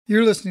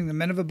You're listening to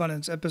Men of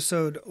Abundance,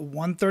 episode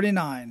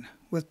 139,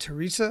 with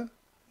Teresa,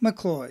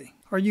 McCloy.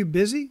 Are you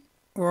busy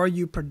or are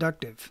you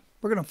productive?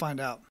 We're going to find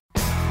out.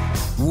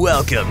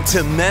 Welcome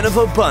to Men of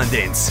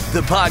Abundance,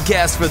 the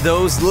podcast for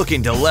those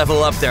looking to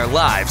level up their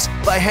lives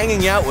by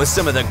hanging out with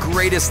some of the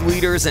greatest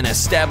leaders and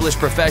established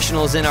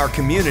professionals in our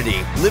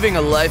community, living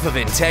a life of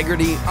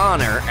integrity,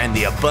 honor, and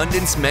the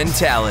abundance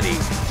mentality.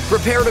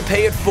 Prepare to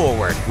pay it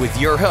forward with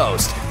your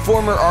host,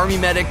 former Army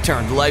medic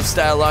turned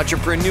lifestyle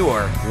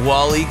entrepreneur,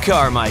 Wally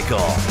Carmichael.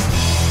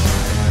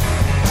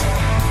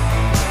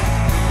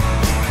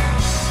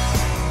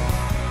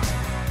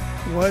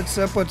 What's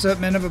up,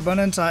 Men of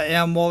Abundance? I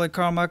am Wally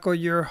Carmichael,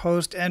 your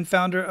host and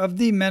founder of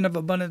the Men of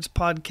Abundance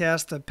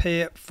podcast, the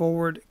Pay It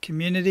Forward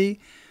community.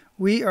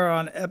 We are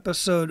on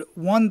episode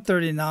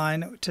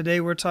 139. Today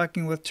we're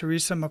talking with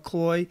Teresa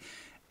McCloy,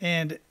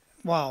 and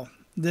wow,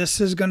 this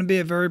is going to be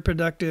a very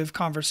productive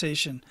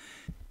conversation.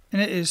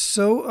 And it is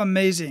so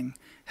amazing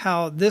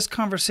how this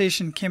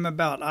conversation came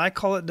about. I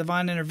call it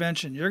divine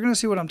intervention. You're going to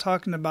see what I'm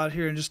talking about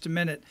here in just a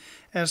minute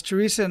as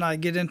Teresa and I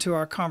get into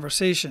our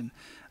conversation.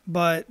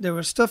 But there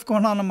was stuff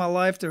going on in my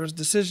life. There was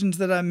decisions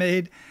that I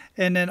made.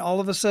 And then all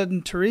of a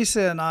sudden,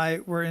 Teresa and I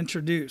were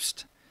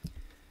introduced.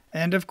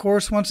 And of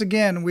course, once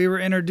again, we were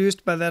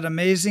introduced by that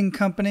amazing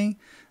company,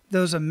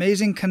 those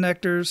amazing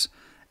connectors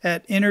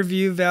at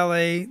Interview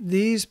Valet.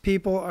 These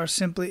people are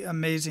simply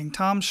amazing.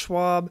 Tom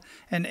Schwab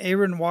and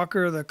Aaron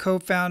Walker are the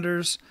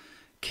co-founders.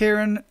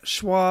 Karen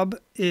Schwab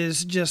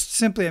is just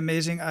simply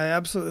amazing. I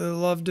absolutely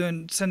love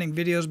sending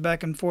videos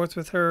back and forth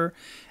with her.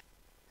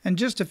 And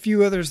just a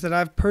few others that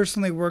I've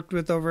personally worked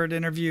with over at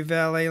Interview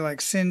Valet, like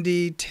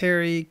Cindy,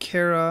 Terry,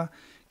 Kara.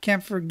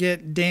 Can't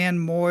forget Dan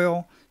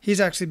Moyle. He's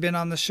actually been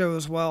on the show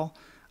as well.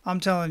 I'm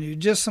telling you,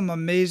 just some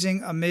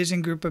amazing,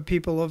 amazing group of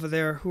people over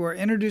there who are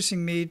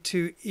introducing me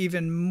to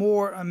even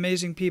more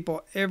amazing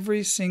people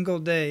every single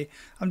day.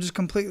 I'm just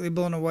completely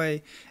blown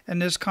away. And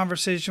this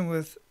conversation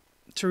with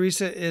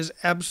Teresa is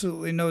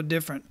absolutely no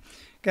different.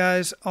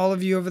 Guys, all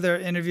of you over there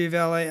at Interview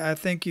Valet, I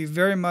thank you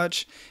very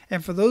much.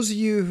 And for those of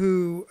you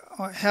who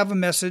have a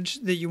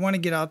message that you want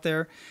to get out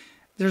there,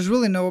 there's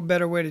really no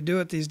better way to do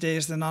it these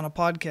days than on a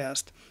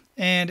podcast.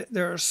 And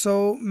there are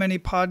so many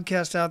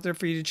podcasts out there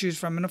for you to choose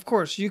from. And of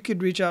course, you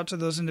could reach out to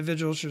those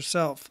individuals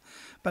yourself.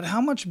 But how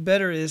much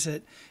better is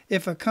it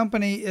if a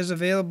company is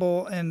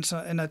available and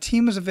a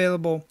team is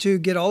available to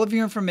get all of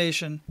your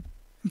information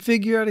and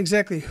figure out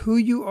exactly who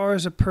you are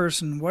as a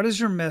person, what is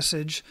your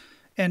message,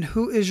 and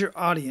who is your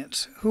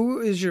audience?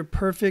 Who is your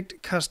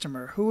perfect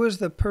customer? Who is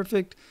the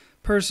perfect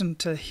person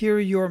to hear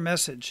your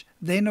message?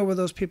 They know where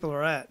those people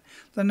are at.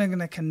 Then they're going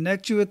to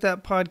connect you with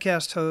that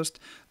podcast host.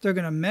 They're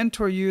going to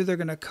mentor you. They're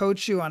going to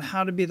coach you on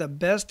how to be the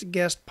best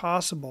guest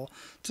possible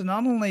to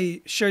not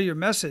only share your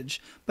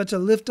message, but to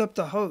lift up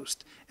the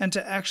host and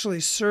to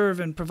actually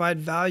serve and provide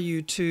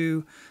value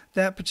to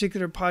that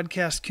particular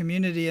podcast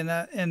community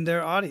and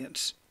their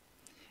audience.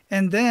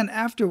 And then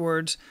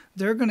afterwards,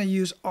 they're going to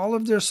use all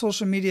of their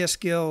social media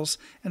skills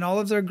and all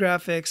of their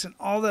graphics and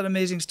all that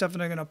amazing stuff,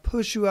 and they're going to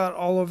push you out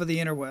all over the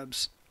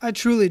interwebs. I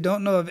truly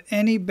don't know of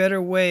any better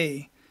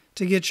way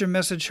to get your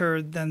message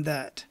heard than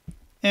that.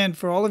 And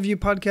for all of you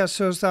podcast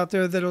hosts out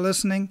there that are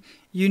listening,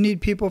 you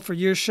need people for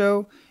your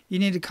show, you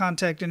need to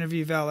contact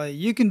Interview Valet.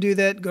 You can do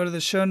that. Go to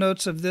the show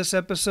notes of this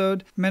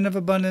episode,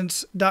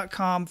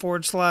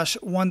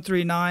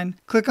 menofabundance.com/139.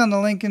 Click on the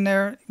link in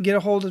there, get a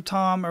hold of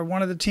Tom or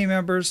one of the team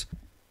members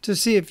to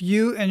see if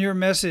you and your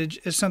message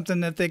is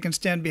something that they can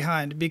stand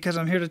behind, because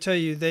I'm here to tell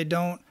you they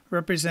don't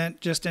represent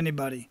just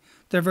anybody.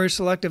 They're very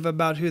selective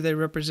about who they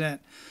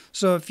represent.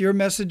 So if your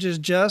message is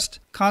just,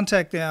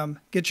 contact them,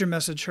 get your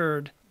message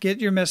heard,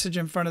 get your message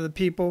in front of the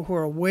people who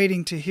are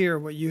waiting to hear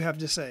what you have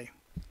to say.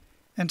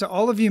 And to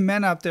all of you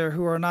men out there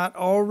who are not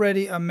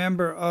already a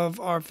member of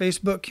our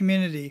Facebook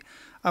community,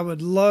 I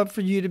would love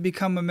for you to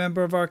become a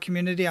member of our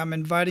community. I'm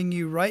inviting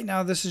you right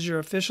now. This is your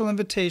official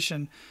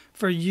invitation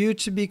for you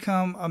to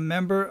become a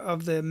member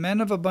of the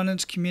Men of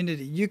Abundance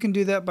community. You can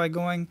do that by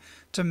going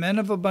to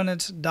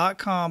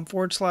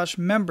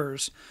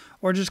menofabundance.com/members,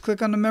 or just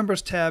click on the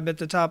members tab at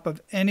the top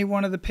of any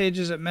one of the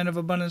pages at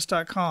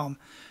menofabundance.com.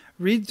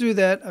 Read through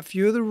that. A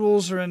few of the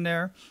rules are in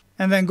there.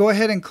 And then go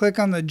ahead and click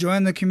on the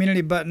Join the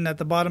Community button at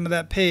the bottom of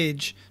that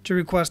page to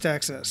request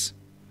access.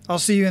 I'll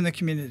see you in the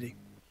community.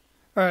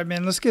 All right,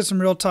 man, let's get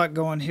some real talk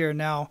going here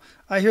now.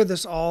 I hear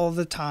this all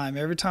the time.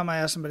 Every time I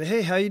ask somebody,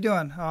 hey, how you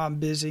doing? Oh, I'm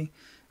busy.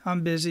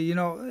 You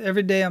know,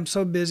 every day I'm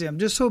so busy. I'm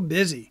just so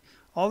busy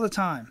all the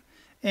time.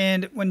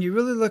 And when you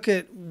really look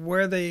at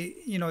where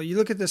you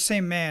look at the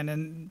same man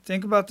and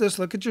think about this,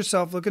 look at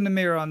yourself, look in the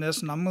mirror on this,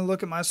 and I'm going to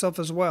look at myself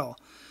as well.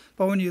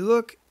 But when you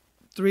look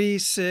 3,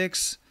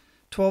 6,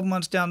 12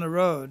 months down the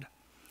road,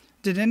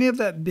 did any of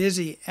that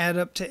busy add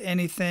up to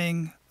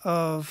anything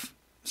of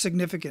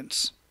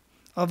significance,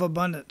 of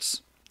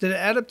abundance? Did it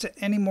add up to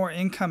any more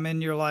income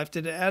in your life?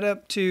 Did it add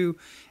up to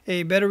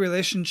a better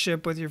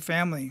relationship with your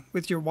family,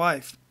 with your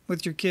wife,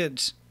 with your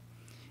kids?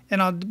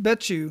 And I'll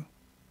bet you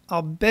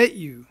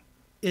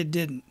it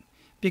didn't,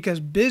 because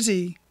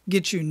busy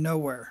gets you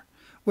nowhere.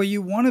 What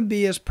you want to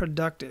be is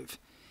productive.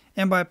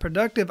 And by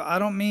productive, I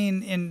don't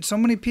mean, and so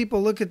many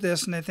people look at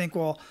this and they think,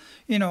 well,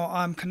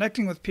 I'm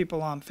connecting with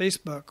people on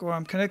Facebook or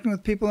I'm connecting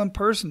with people in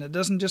person. It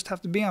doesn't just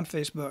have to be on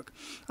Facebook.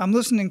 I'm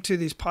listening to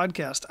these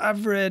podcasts.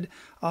 I've read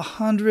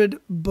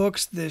 100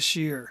 books this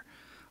year.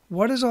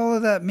 What does all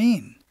of that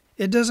mean?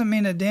 It doesn't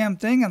mean a damn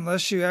thing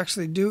unless you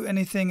actually do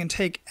anything and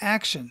take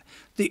action.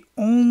 The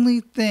only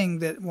thing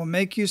that will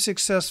make you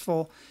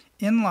successful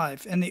in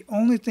life, and the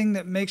only thing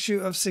that makes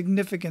you of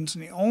significance,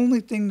 and the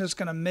only thing that's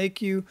going to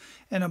make you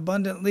an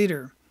abundant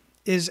leader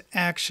is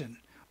action.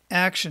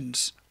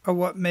 Actions are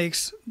what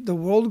makes the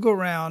world go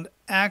round.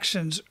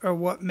 Actions are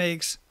what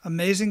makes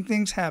amazing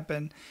things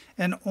happen,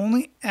 and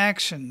only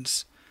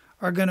actions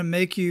are going to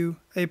make you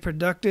a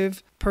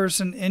productive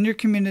person in your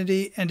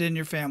community and in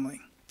your family.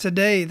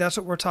 Today, that's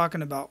what we're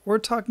talking about. We're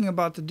talking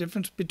about the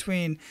difference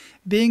between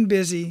being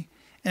busy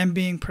and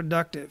being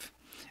productive.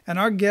 And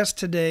our guest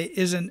today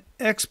is an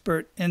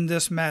expert in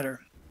this matter.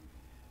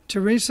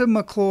 Teresa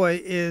McCloy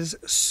is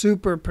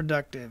super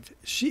productive.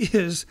 She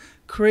is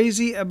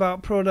crazy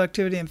about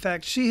productivity. In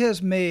fact, she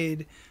has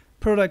made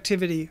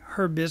productivity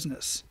her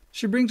business.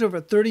 She brings over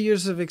 30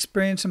 years of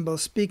experience in both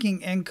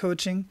speaking and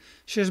coaching.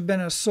 She has been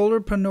a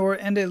solopreneur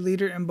and a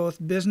leader in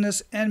both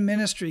business and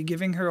ministry,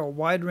 giving her a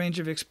wide range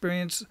of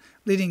experience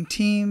leading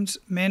teams,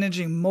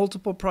 managing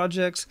multiple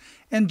projects,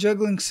 and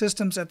juggling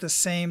systems at the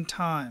same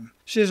time.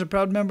 She is a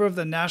proud member of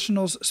the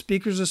National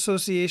Speakers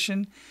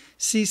Association,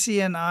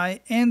 CCNI,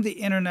 and the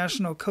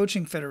International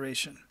Coaching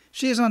Federation.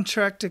 She is on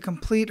track to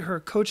complete her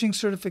coaching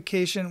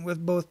certification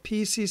with both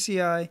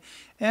PCCI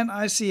and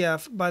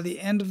ICF by the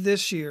end of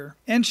this year,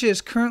 and she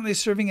is currently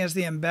serving as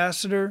the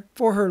ambassador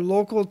for her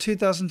local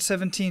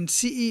 2017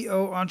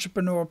 CEO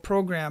Entrepreneur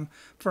Program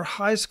for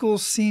high school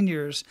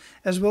seniors,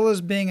 as well as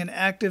being an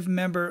active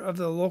member of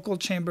the local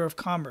Chamber of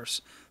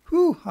Commerce.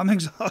 Whew, I'm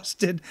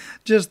exhausted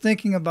just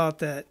thinking about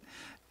that.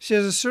 She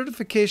has a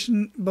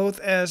certification both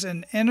as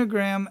an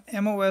Enneagram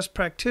MOS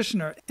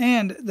practitioner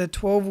and the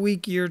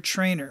 12-week year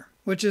trainer,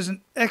 which is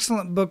an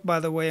excellent book, by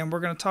the way, and we're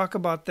going to talk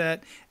about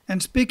that.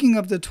 And speaking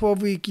of the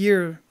 12-week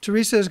year,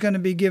 Teresa is going to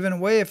be giving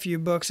away a few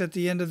books at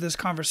the end of this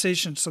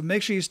conversation, so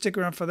make sure you stick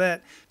around for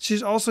that.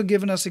 She's also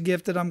given us a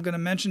gift that I'm going to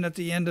mention at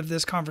the end of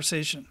this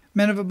conversation.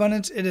 Men of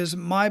Abundance, it is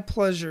my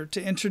pleasure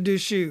to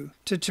introduce you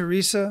to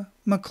Teresa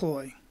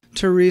McCloy.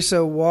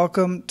 Teresa,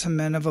 welcome to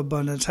Men of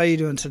Abundance. How are you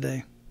doing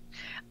today?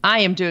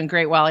 I am doing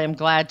great. Well, I am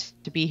glad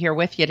to be here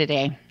with you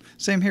today.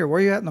 Same here. Where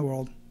are you at in the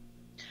world?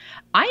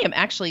 I am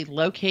actually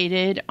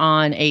located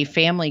on a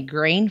family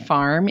grain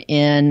farm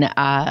in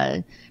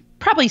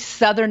probably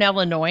southern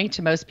Illinois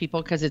to most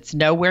people because it's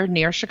nowhere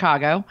near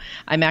Chicago.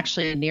 I'm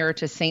actually nearer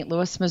to St.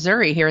 Louis,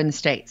 Missouri here in the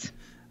States.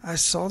 I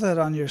saw that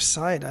on your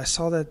site. I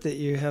saw that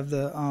you have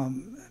the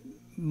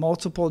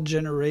multiple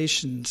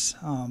generations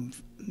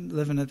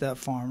living at that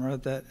farm or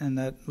in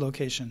that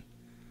location.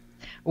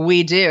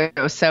 We do.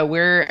 So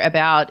we're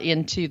about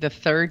into the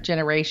third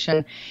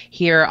generation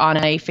here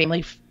on a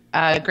family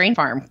grain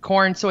farm,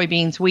 corn,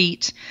 soybeans,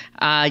 wheat,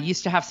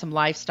 used to have some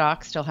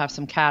livestock, still have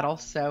some cattle.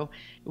 So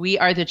we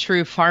are the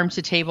true farm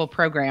to table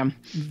program.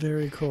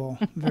 Very cool.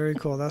 Very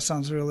cool. That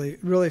sounds really,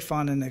 really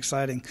fun and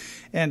exciting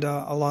and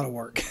a lot of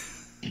work.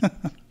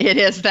 It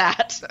is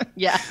that.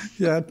 Yeah.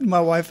 Yeah.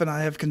 My wife and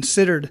I have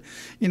considered,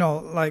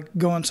 like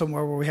going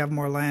somewhere where we have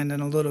more land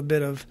and a little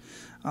bit of,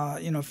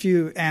 a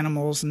few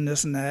animals and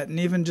this and that, and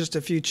even just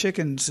a few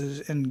chickens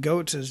and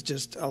goats is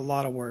just a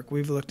lot of work.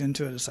 We've looked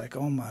into it. It's like,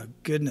 oh my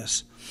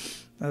goodness,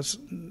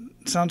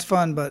 sounds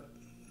fun, but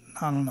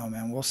I don't know,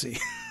 man. We'll see.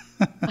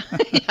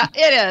 Yeah,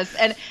 it is.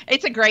 And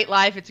it's a great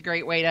life. It's a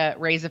great way to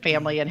raise a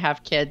family and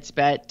have kids,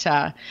 but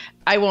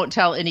I won't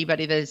tell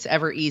anybody that it's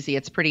ever easy.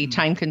 It's pretty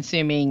time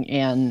consuming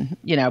and,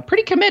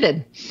 pretty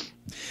committed.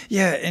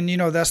 Yeah, and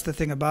that's the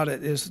thing about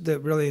it is that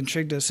really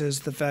intrigued us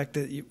is the fact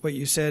that what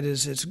you said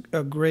is it's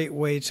a great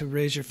way to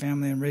raise your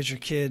family and raise your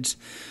kids.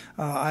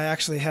 I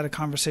actually had a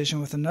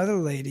conversation with another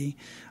lady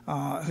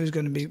who's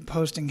going to be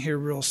posting here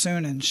real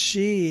soon, and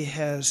she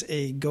has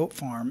a goat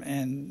farm,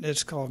 and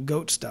it's called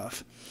Goat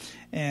Stuff.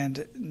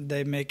 And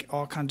they make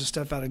all kinds of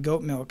stuff out of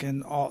goat milk,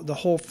 and the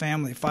whole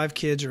family, 5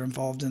 kids, are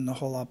involved in the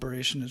whole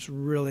operation. It's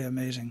really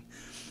amazing.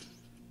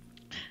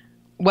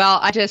 Well,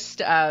 I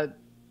just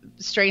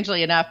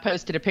strangely enough,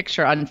 posted a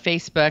picture on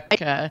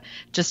Facebook,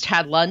 just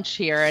had lunch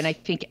here, and I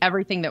think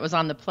everything that was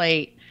on the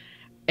plate,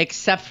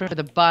 except for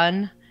the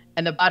bun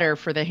and the butter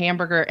for the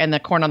hamburger and the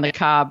corn on the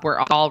cob,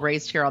 were all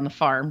raised here on the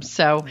farm.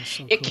 So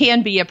it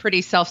can be a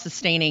pretty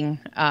self-sustaining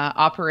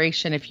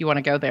operation if you want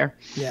to go there.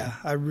 Yeah,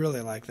 I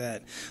really like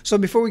that. So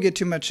before we get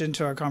too much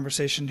into our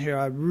conversation here,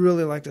 I'd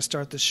really like to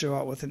start the show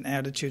out with an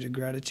attitude of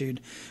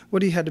gratitude. What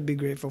do you have to be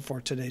grateful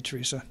for today,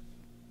 Teresa?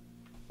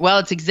 Well,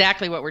 it's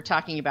exactly what we're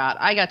talking about.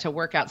 I got to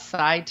work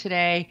outside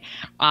today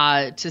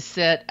to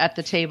sit at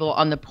the table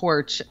on the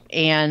porch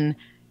and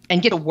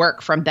get to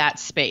work from that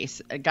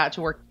space. I got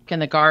to work in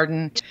the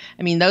garden.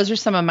 I mean, those are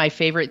some of my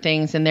favorite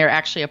things, and they're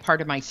actually a part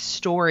of my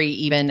story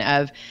even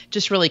of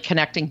just really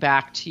connecting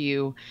back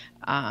to,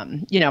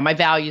 my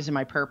values and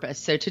my purpose.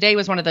 So today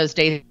was one of those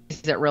days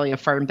that really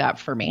affirmed that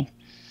for me.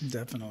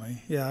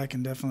 Definitely. Yeah, I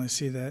can definitely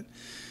see that.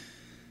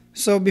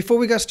 So before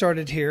we got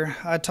started here,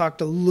 I talked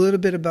a little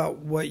bit about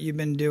what you've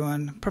been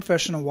doing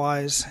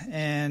professional-wise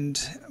and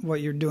what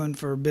you're doing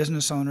for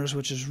business owners,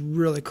 which is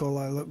really cool.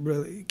 I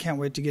really can't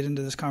wait to get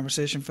into this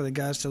conversation for the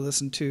guys to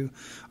listen to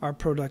our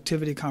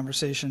productivity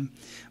conversation.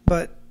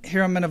 But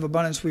here on Men of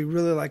Abundance, we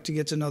really like to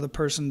get to know the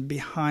person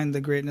behind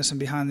the greatness and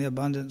behind the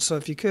abundance. So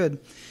if you could,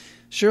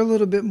 share a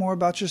little bit more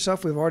about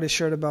yourself. We've already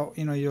shared about,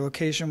 your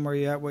location, where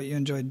you're at, what you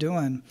enjoy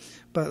doing,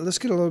 but let's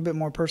get a little bit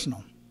more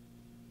personal.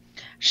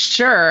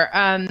 Sure.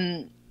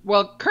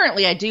 Well,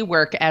 currently I do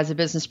work as a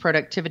business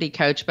productivity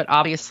coach, but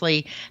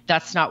obviously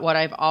that's not what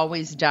I've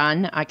always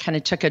done. I kind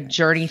of took a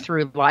journey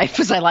through life,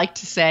 as I like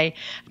to say.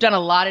 I've done a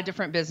lot of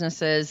different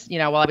businesses.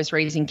 While I was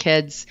raising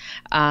kids,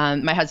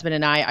 my husband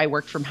and I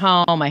worked from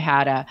home. I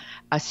had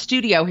a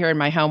studio here in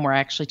my home where I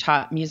actually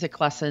taught music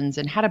lessons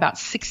and had about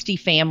 60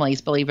 families,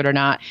 believe it or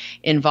not,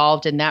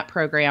 involved in that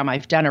program.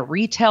 I've done a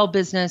retail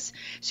business.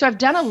 So I've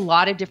done a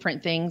lot of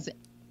different things.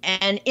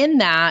 And in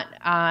that,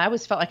 I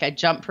always felt like I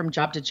jumped from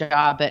job to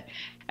job, but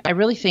I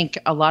really think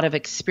a lot of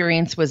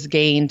experience was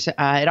gained.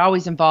 It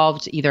always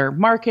involved either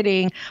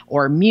marketing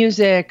or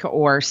music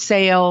or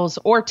sales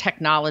or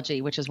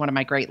technology, which is one of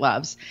my great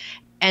loves.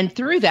 And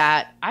through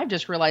that, I've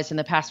just realized in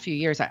the past few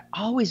years, I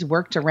always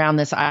worked around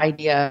this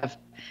idea of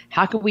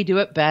how could we do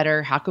it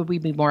better? How could we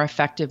be more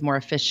effective, more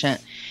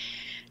efficient?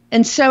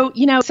 And so,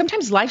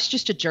 sometimes life's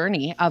just a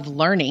journey of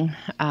learning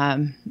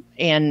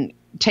and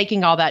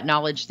taking all that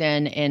knowledge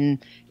then and,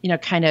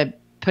 kind of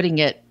putting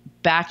it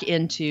back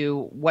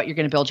into what you're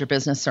going to build your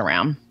business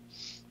around.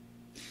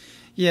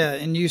 Yeah.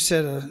 And you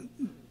said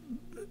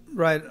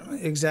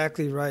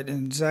exactly right.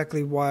 And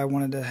exactly why I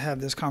wanted to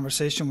have this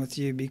conversation with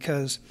you,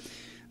 because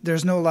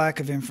there's no lack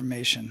of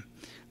information.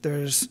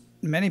 There's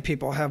many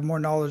people have more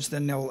knowledge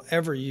than they'll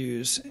ever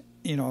use,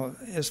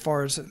 as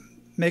far as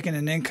making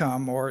an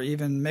income or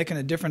even making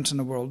a difference in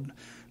the world,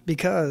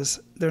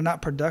 because they're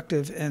not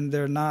productive and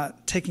they're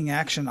not taking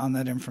action on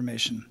that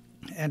information.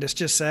 And it's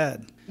just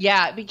sad.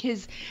 Yeah,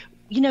 because,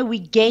 we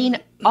gain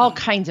all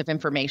kinds of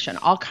information,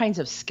 all kinds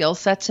of skill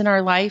sets in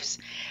our lives.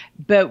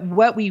 But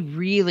what we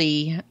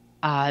really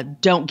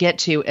don't get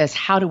to is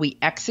how do we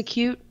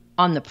execute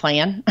on the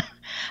plan?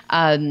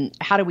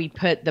 How do we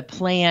put the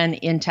plan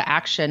into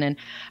action? And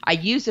I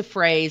use a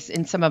phrase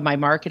in some of my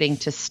marketing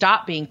to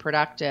stop being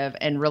productive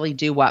and really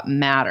do what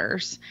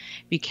matters,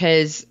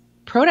 because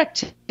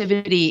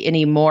productivity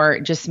anymore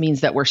just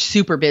means that we're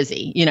super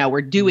busy.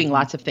 We're doing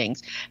lots of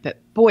things. But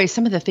boy,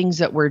 some of the things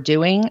that we're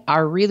doing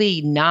are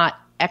really not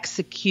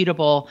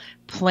executable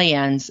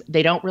plans.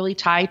 They don't really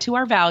tie to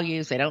our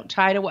values. They don't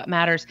tie to what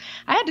matters.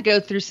 I had to go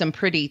through some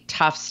pretty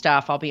tough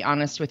stuff, I'll be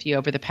honest with you,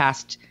 over the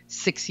past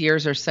 6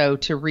 years or so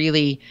to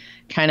really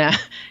kind of,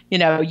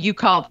 you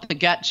call it the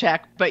gut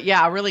check, but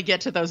yeah, really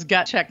get to those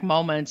gut check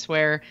moments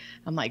where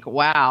I'm like,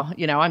 wow,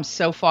 I'm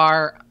so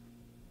far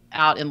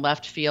out in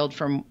left field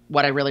from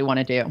what I really want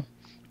to do.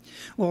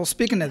 Well,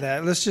 speaking of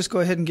that, let's just go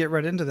ahead and get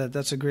right into that.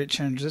 That's a great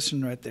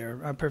transition right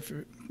there. I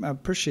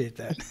appreciate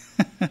that.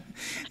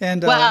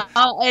 And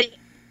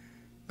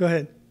go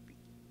ahead.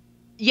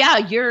 Yeah,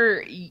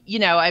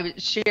 I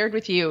shared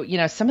with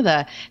you, some of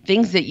the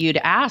things that you'd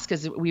ask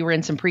as we were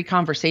in some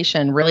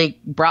pre-conversation really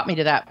brought me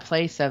to that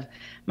place of,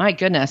 my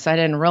goodness, I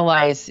didn't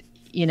realize,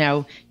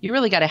 you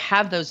really got to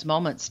have those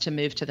moments to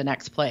move to the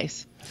next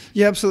place.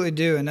 You absolutely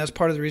do. And that's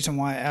part of the reason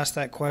why I asked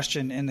that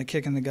question in the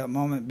kick in the gut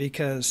moment,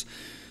 because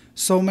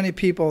so many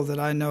people that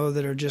I know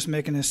that are just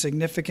making a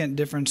significant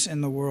difference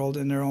in the world,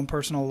 in their own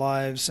personal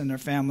lives, in their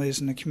families,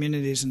 in the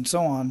communities, and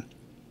so on,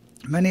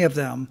 many of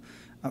them,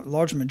 a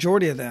large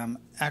majority of them,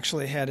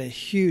 actually had a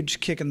huge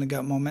kick in the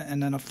gut moment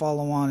and then a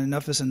follow-on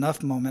enough is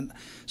enough moment.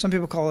 Some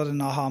people call it an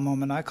aha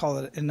moment. I call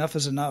it enough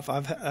is enough.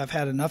 I've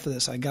had enough of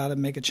this. I got to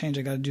make a change.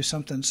 I got to do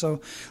something.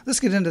 So let's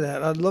get into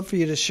that. I'd love for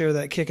you to share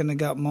that kick in the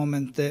gut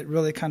moment that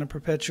really kind of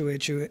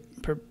perpetuated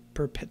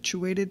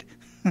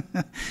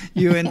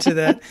you into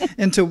that,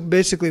 into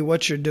basically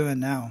what you're doing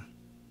now.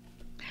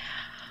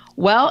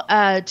 Well,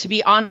 to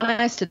be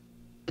honest,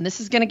 and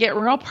this is going to get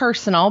real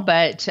personal,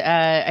 but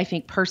I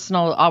think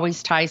personal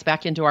always ties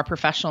back into our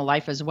professional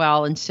life as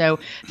well. And so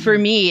for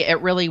me,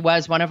 it really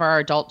was one of our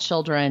adult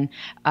children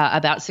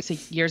about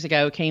 6 years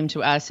ago came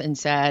to us and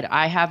said,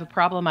 I have a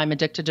problem. I'm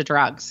addicted to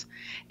drugs.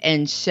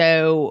 And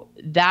so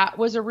that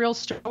was a real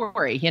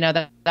story.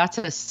 That's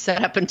a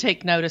set up and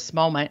take notice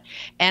moment.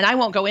 And I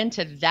won't go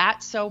into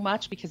that so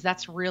much because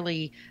that's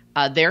really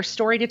their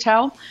story to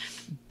tell.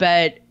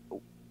 But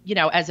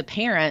as a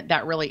parent,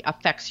 that really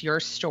affects your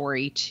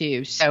story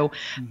too. So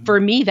for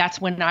me, that's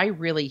when I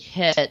really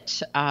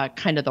hit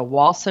kind of the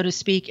wall, so to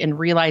speak, and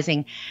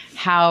realizing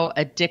how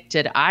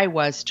addicted I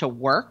was to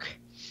work.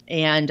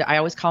 And I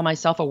always call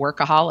myself a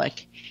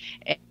workaholic.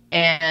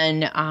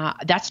 And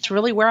that's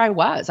really where I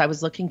was. I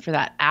was looking for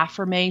that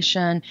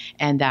affirmation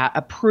and that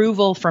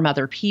approval from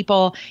other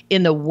people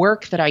in the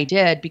work that I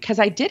did, because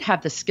I did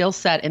have the skill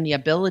set and the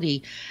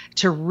ability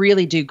to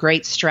really do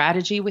great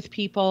strategy with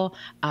people,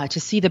 to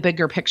see the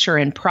bigger picture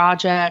in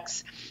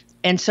projects.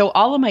 And so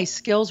all of my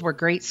skills were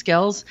great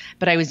skills,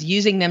 but I was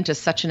using them to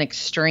such an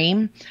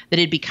extreme that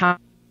it become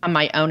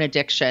my own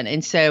addiction.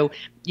 And so,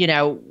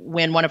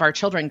 when one of our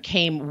children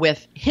came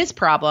with his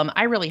problem,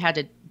 I really had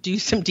to do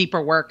some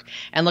deeper work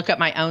and look at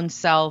my own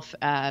self,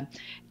 and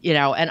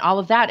all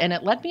of that. And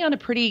it led me on a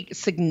pretty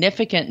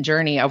significant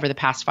journey over the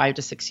past 5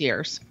 to 6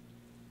 years.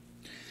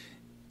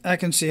 I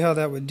can see how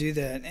that would do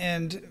that.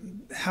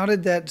 And how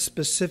did that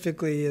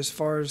specifically, as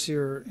far as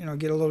your,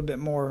 get a little bit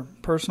more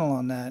personal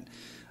on that,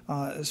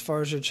 as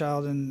far as your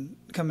child and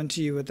coming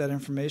to you with that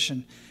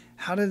information,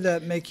 how did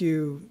that make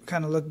you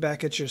kind of look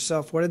back at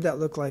yourself? What did that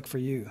look like for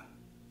you?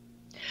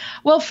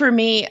 Well, for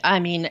me, I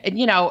mean,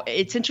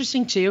 it's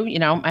interesting too,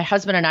 my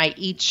husband and I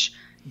each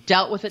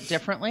dealt with it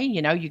differently.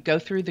 You go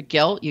through the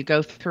guilt, you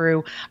go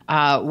through,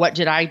 what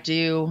did I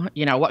do?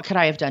 What could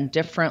I have done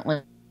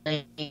differently?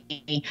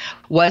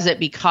 Was it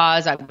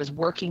because I was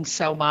working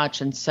so much?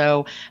 And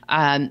so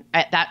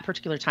at that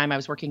particular time, I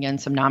was working in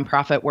some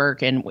nonprofit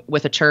work and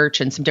with a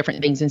church and some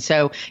different things. And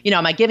so,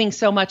 am I giving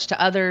so much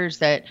to others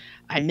that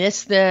I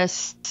miss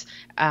this?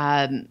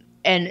 And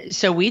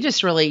so we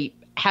just really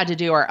had to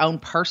do our own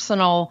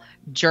personal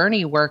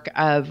journey work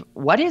of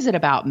what is it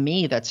about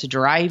me that's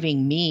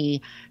driving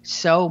me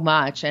so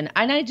much. And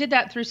I did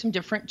that through some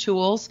different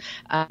tools.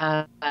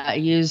 I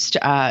used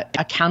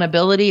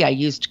accountability. I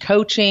used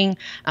coaching,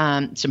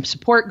 some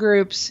support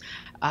groups.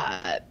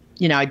 I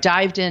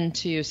dived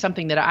into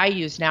something that I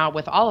use now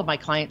with all of my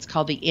clients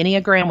called the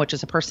Enneagram, which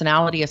is a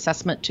personality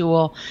assessment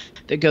tool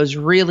that goes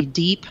really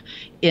deep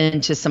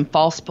into some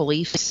false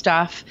belief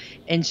stuff.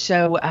 And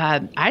so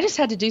I just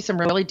had to do some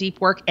really deep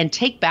work and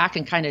take back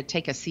and kind of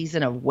take a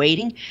season of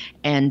waiting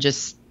and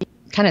just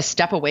kind of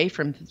step away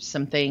from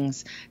some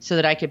things so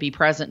that I could be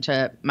present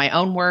to my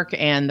own work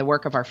and the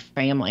work of our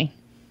family.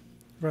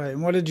 Right.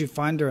 And what did you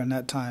find during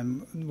that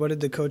time? What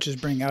did the coaches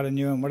bring out in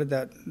you, and what did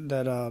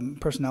that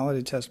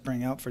personality test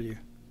bring out for you?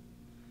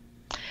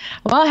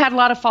 Well, I had a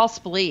lot of false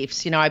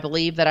beliefs. I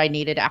believed that I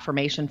needed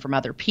affirmation from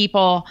other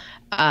people.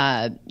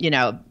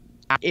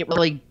 It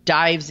really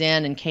dives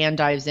in and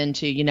dives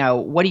into,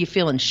 what are you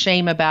feeling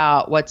shame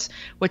about? What's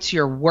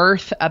your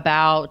worth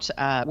about?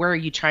 Where are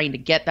you trying to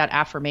get that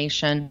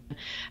affirmation?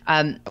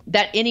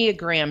 That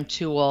Enneagram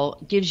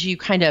tool gives you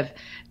kind of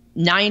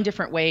 9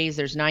 different ways.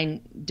 There's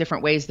 9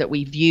 different ways that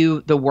we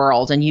view the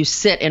world, and you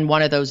sit in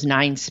one of those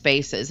 9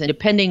 spaces. And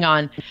depending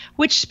on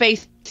which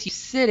space you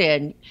sit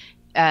in,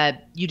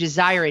 you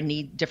desire and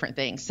need different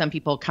things. Some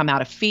people come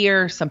out of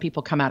fear. Some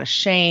people come out of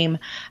shame.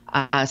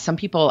 Some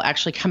people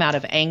actually come out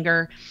of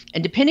anger.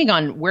 And depending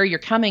on where you're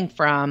coming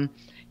from,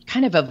 you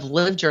kind of have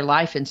lived your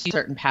life in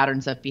certain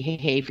patterns of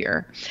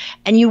behavior.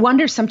 And you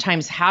wonder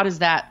sometimes, how does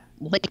that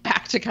link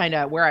back to kind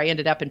of where I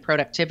ended up in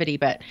productivity?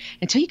 But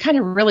until you kind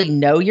of really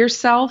know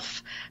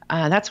yourself,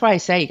 that's why I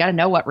say you got to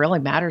know what really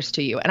matters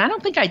to you. And I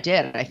don't think I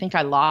did. I think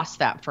I lost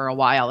that for a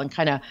while and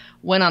kind of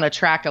went on a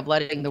track of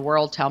letting the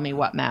world tell me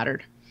what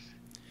mattered.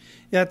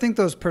 Yeah, I think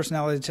those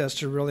personality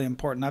tests are really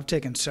important. I've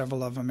taken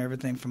several of them,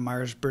 everything from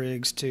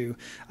Myers-Briggs to,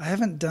 I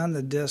haven't done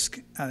the DISC.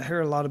 I hear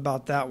a lot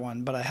about that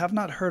one, but I have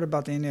not heard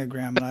about the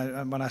Enneagram.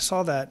 And when I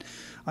saw that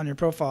on your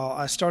profile,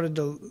 I started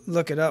to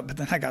look it up, but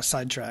then I got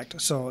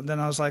sidetracked. So then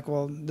I was like,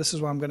 well, this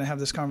is why I'm going to have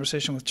this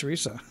conversation with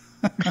Teresa.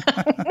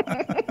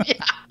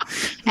 Yeah.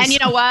 And you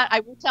know what? I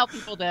will tell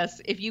people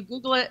this. If you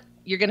Google it,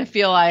 you're going to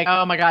feel like,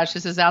 oh my gosh,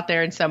 this is out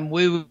there in some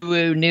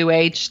woo-woo new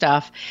age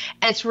stuff.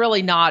 And it's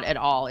really not at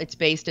all. It's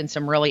based in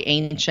some really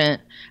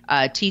ancient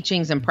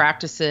teachings and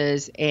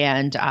practices.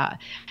 And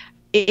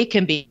it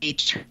can be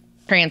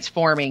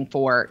transforming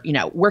for,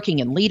 working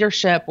in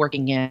leadership,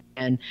 working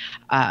in,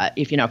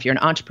 if you're an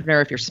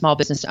entrepreneur, if you're a small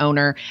business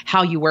owner,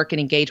 how you work and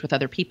engage with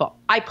other people.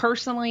 I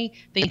personally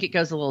think it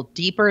goes a little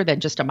deeper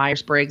than just a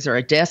Myers-Briggs or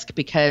a DISC,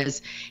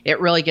 because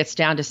it really gets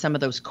down to some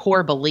of those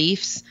core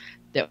beliefs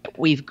that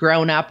we've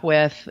grown up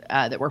with,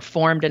 that were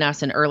formed in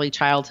us in early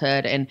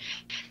childhood, and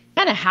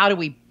kind of how do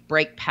we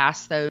break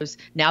past those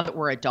now that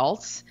we're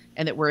adults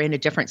and that we're in a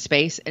different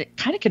space. It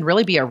kind of can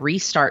really be a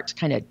restart to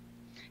kind of,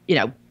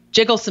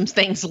 jiggle some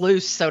things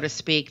loose, so to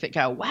speak, that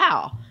go,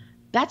 wow,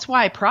 that's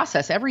why I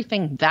process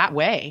everything that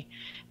way.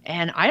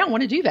 And I don't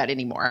want to do that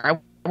anymore. I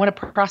want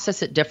to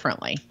process it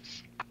differently.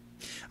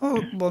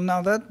 Oh, well,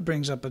 now that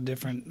brings up a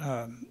different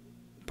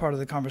part of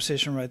the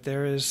conversation right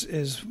there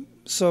is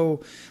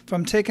so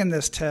from taking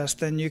this test,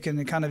 then you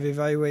can kind of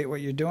evaluate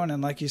what you're doing.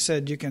 And like you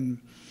said, you can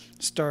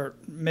start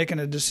making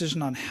a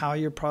decision on how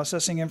you're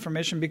processing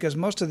information, because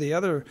most of the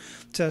other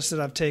tests that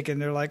I've taken,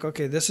 they're like,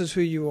 okay, this is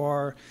who you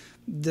are.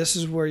 This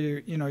is where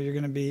you're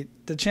going to be.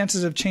 The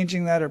chances of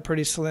changing that are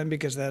pretty slim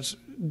because that's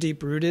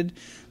deep rooted,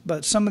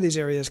 but some of these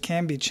areas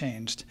can be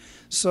changed.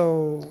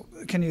 So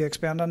can you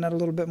expand on that a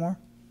little bit more?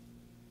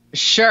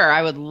 Sure,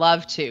 I would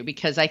love to,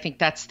 because I think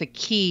that's the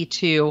key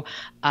to,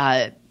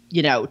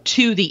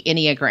 to the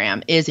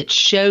Enneagram, is it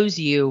shows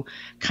you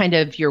kind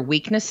of your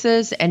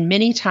weaknesses, and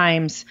many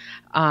times,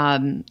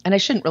 and I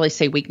shouldn't really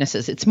say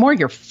weaknesses, it's more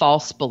your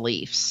false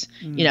beliefs.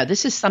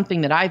 This is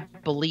something that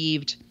I've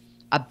believed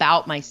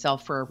about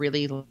myself for a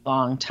really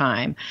long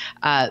time.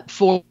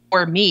 For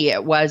me,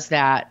 it was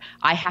that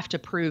I have to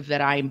prove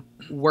that I'm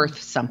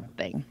worth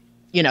something,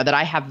 that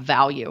I have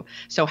value.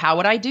 So how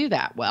would I do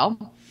that?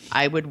 Well,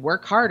 I would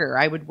work harder.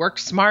 I would work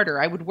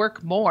smarter. I would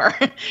work more,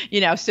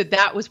 so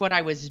that was what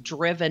I was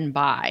driven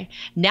by.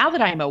 Now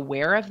that I'm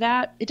aware of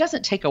that, it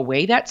doesn't take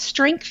away that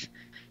strength.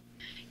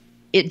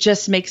 It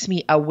just makes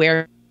me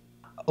aware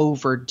to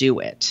overdo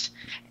it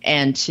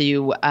and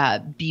to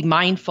be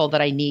mindful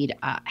that I need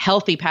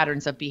healthy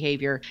patterns of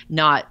behavior,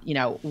 not,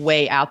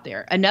 way out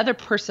there. Another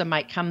person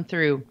might come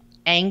through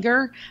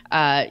anger,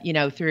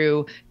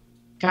 through,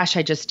 gosh,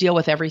 I just deal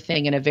with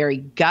everything in a very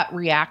gut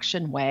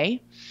reaction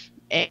way.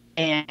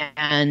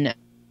 And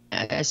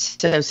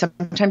so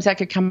sometimes that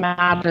could come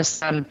out of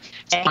some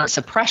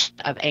suppression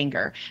of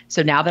anger.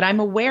 So now that I'm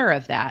aware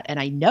of that and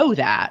I know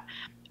that,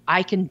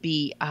 I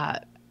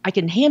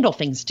can handle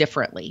things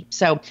differently.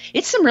 So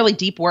it's some really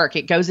deep work.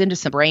 It goes into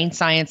some brain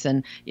science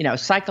and,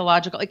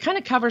 psychological. It kind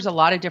of covers a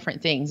lot of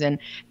different things. And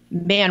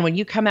man, when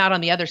you come out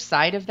on the other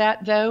side of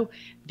that, though,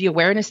 the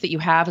awareness that you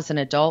have as an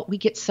adult, we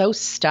get so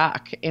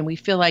stuck and we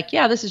feel like,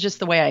 yeah, this is just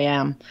the way I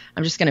am.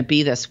 I'm just going to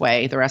be this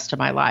way the rest of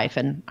my life.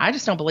 And I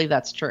just don't believe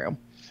that's true.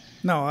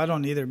 No, I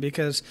don't either,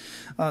 because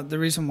the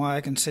reason why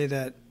I can say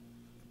that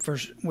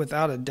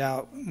without a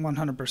doubt,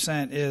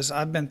 100%, is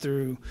I've been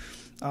through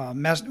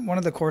one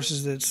of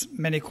the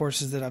many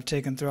courses that I've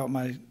taken throughout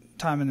my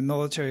time in the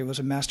military was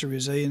a Master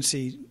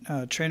Resiliency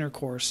trainer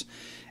course.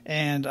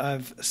 And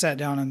I've sat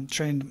down and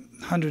trained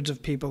hundreds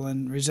of people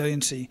in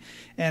resiliency.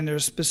 And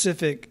there's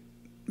specific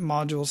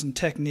modules and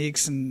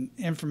techniques and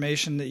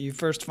information that you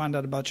first find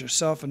out about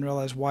yourself and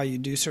realize why you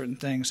do certain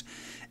things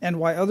and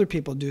why other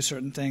people do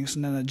certain things,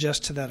 and then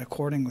adjust to that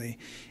accordingly.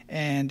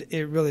 And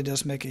it really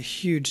does make a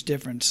huge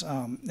difference.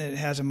 It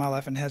has in my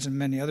life and has in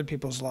many other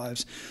people's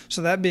lives.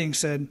 So that being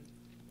said,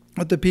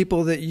 with the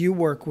people that you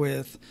work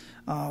with,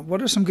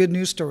 what are some good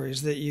news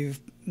stories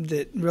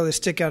that really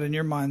stick out in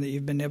your mind that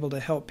you've been able to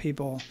help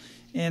people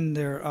in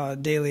their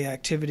daily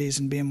activities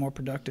and being more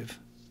productive?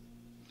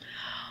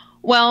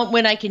 Well,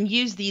 when I can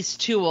use these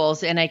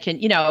tools and I can,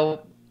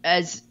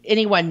 as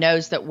anyone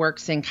knows that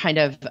works in kind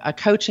of a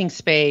coaching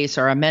space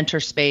or a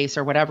mentor space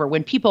or whatever,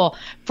 when people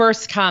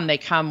first come, they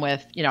come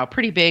with,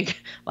 pretty big,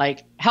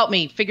 like, help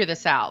me figure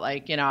this out.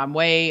 Like, I'm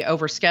way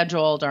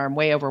overscheduled or I'm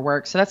way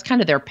overworked. So that's kind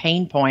of their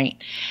pain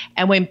point.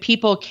 And when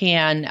people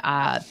can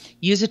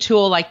use a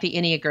tool like the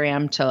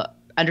Enneagram to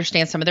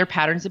understand some of their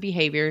patterns of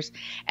behaviors,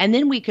 and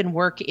then we can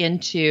work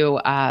into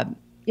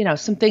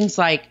some things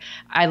like,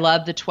 I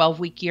love the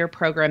 12-week year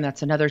program.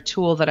 That's another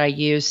tool that I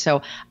use.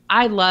 So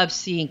I love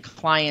seeing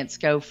clients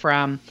go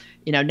from,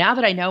 now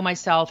that I know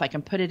myself, I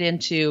can put it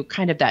into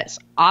kind of that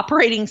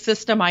operating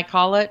system, I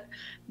call it.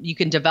 You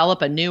can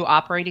develop a new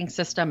operating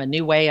system, a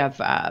new way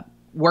of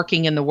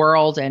working in the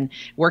world and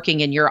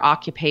working in your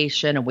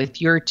occupation and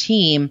with your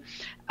team.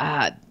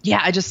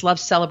 I just love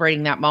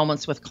celebrating that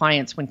moments with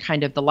clients when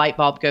kind of the light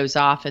bulb goes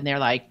off and they're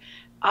like,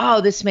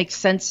 oh, this makes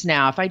sense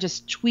now. If I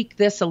just tweak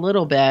this a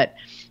little bit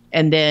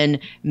and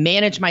then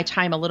manage my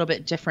time a little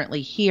bit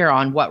differently here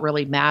on what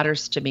really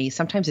matters to me.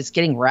 Sometimes it's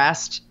getting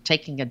rest,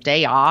 taking a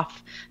day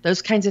off.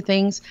 Those kinds of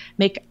things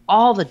make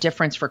all the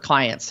difference for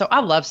clients. So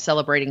I love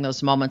celebrating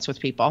those moments with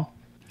people.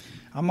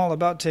 I'm all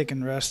about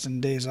taking rest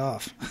and days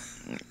off.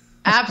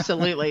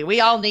 Absolutely.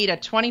 We all need a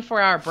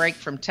 24-hour break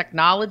from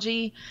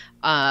technology.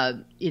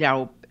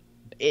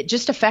 It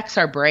just affects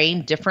our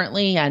brain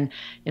differently. And,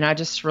 I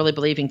just really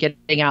believe in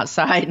getting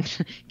outside,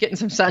 getting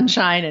some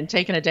sunshine and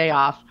taking a day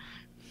off.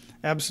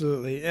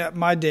 Absolutely.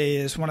 My day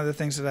is one of the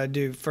things that I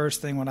do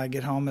first thing when I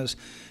get home is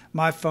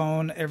my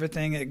phone,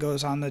 everything. It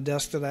goes on the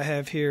desk that I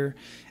have here,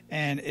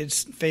 and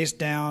it's face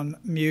down,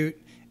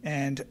 mute,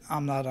 and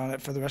I'm not on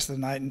it for the rest of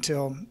the night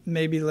until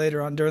maybe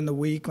later on during the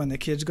week when the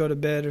kids go to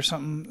bed or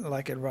something,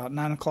 like at about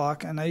 9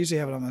 o'clock. And I usually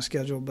have it on my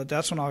schedule, but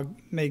that's when I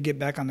may get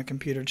back on the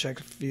computer, check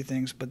a few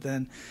things, but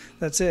then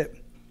that's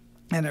it.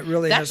 And it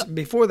really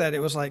before that, it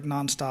was like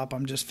nonstop.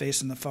 I'm just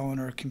facing the phone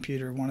or a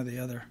computer, one or the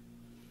other.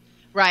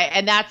 Right.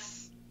 And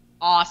that's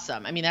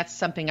awesome. I mean, that's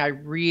something I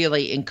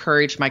really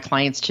encourage my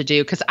clients to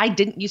do, because I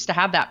didn't used to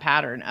have that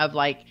pattern of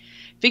like,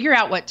 figure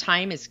out what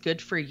time is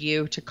good for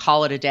you to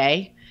call it a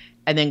day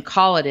and then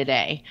call it a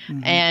day.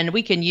 Mm-hmm. And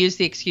we can use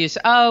the excuse,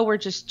 oh, we're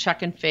just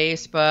checking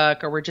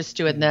Facebook or we're just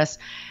doing this.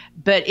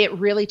 But it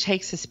really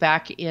takes us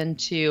back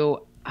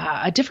into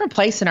a different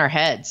place in our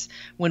heads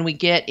when we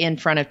get in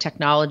front of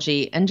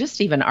technology, and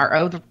just even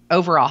our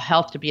overall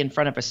health. To be in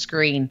front of a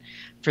screen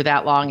for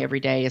that long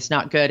every day is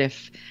not good.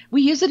 If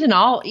we use it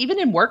even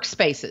in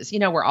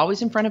workspaces, we're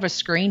always in front of a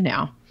screen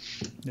now.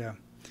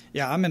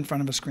 Yeah, I'm in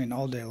front of a screen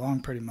all day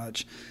long, pretty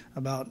much.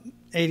 About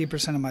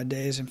 80% of my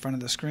day is in front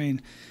of the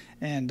screen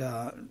and,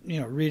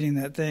 reading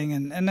that thing.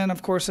 And then,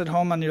 of course, at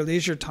home on your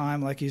leisure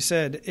time, like you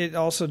said, it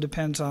also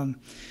depends on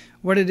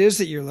what it is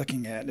that you're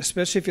looking at,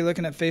 especially if you're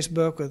looking at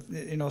Facebook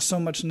with, so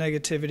much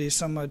negativity,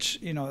 so much,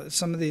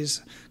 some of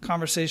these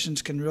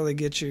conversations can really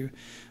get you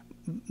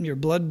your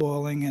blood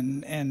boiling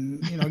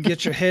and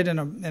get your head in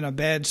a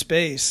bad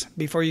space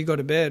before you go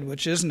to bed,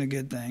 which isn't a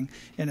good thing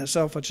in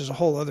itself, which is a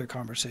whole other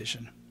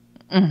conversation.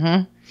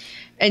 Mm-hmm.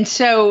 And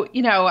so,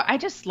 I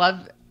just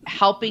love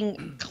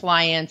helping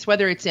clients,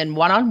 whether it's in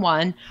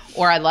one-on-one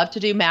or I love to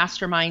do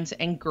masterminds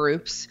and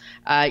groups,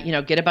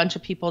 get a bunch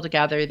of people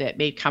together that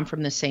may come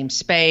from the same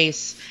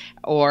space,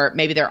 or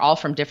maybe they're all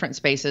from different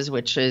spaces,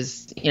 which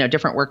is,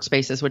 different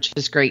workspaces, which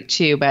is great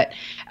too. But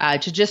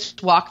to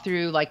just walk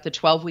through like the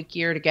 12-week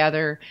year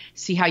together,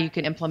 see how you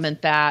can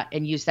implement that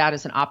and use that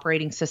as an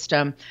operating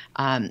system,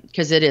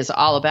 because it is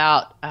all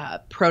about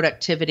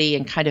productivity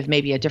and kind of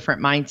maybe a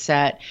different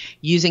mindset,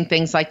 using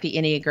things like the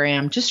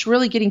Enneagram, just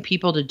really getting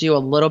people to do a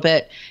little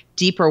bit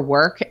deeper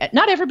work.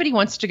 Not everybody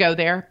wants to go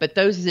there, but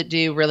those that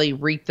do really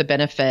reap the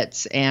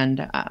benefits.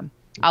 And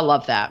I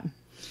love that.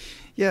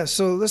 Yeah,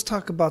 so let's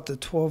talk about the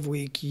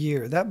 12-week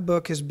year. That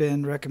book has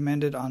been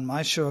recommended on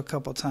my show a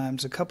couple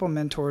times. A couple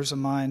mentors of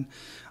mine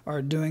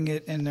are doing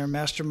it in their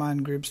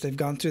mastermind groups. They've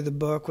gone through the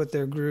book with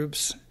their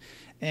groups,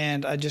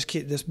 and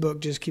this book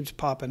just keeps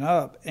popping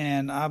up.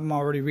 And I'm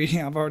already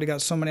reading. I've already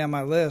got so many on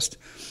my list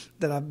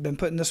that I've been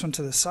putting this one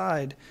to the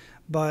side.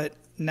 But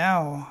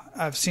now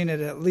I've seen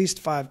it at least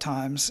 5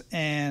 times,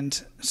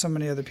 and so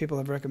many other people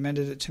have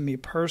recommended it to me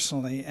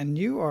personally. And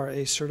you are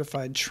a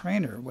certified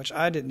trainer, which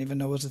I didn't even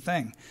know was a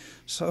thing.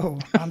 So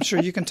I'm sure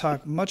you can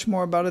talk much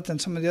more about it than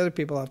some of the other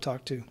people I've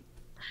talked to.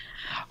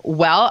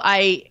 Well,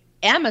 I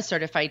am a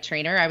certified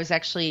trainer. I was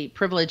actually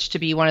privileged to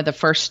be one of the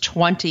first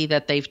 20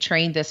 that they've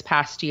trained this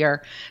past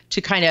year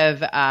to kind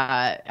of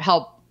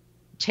help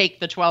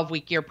take the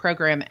 12-week year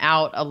program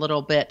out a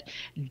little bit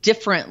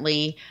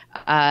differently,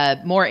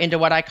 more into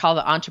what I call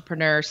the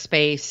entrepreneur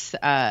space,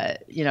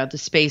 the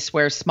space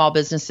where small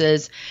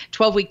businesses.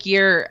 12-week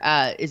year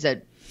is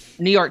a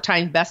New York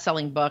Times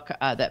bestselling book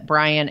that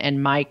Brian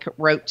and Mike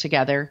wrote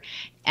together.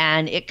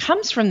 And it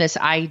comes from this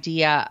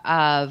idea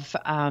of,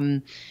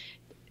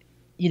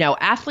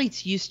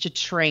 athletes used to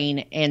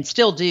train and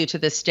still do to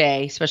this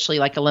day, especially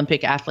like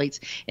Olympic athletes,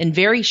 in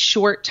very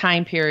short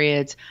time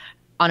periods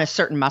on a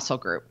certain muscle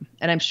group.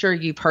 And I'm sure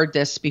you've heard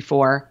this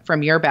before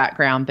from your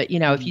background, but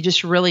if you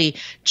just really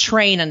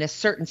train in a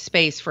certain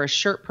space for a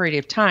short period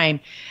of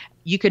time,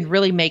 you can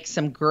really make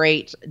some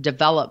great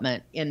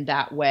development in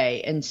that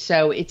way. And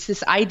so it's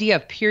this idea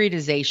of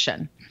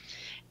periodization.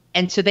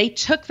 And so they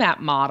took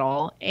that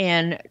model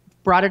and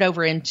brought it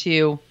over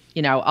into,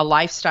 a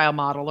lifestyle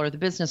model or the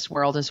business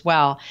world as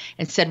well,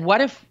 and said, what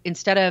if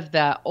instead of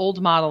the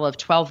old model of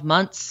 12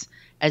 months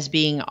as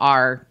being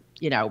our,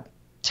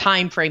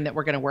 time frame that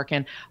we're going to work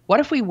in, what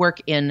if we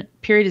work in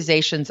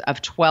periodizations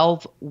of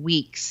 12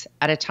 weeks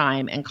at a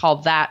time and call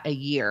that a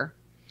year?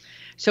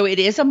 So it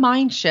is a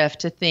mind shift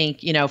to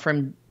think,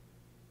 from,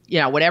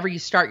 whatever you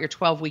start your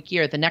 12-week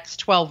year, the next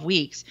 12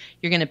 weeks,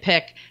 you're going to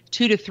pick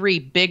 2 to 3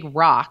 big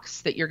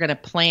rocks that you're going to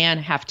plan,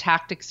 have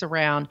tactics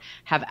around,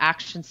 have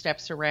action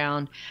steps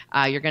around.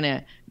 You're going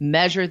to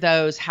measure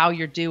those, how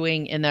you're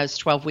doing in those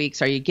 12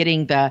 weeks. Are you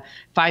getting the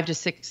 5 to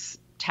 6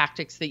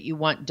 tactics that you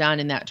want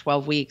done in that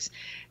 12 weeks?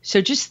 So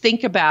just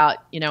think about,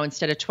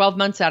 instead of 12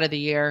 months out of the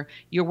year,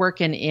 you're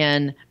working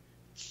in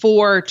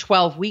 4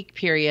 12-week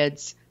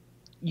periods.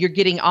 You're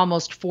getting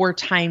almost 4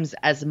 times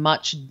as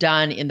much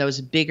done in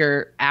those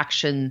bigger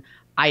action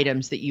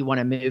items that you want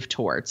to move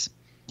towards.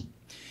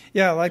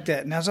 Yeah, I like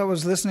that. And as I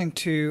was listening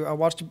I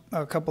watched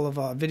a couple of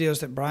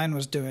videos that Brian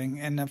was doing,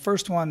 and the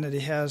first one that he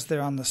has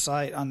there on the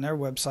site, on their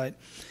website,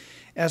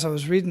 as I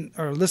was reading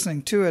or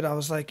listening to it, I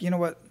was like, you know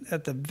what,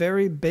 at the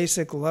very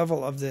basic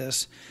level of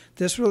this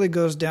really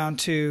goes down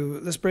to,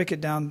 let's break it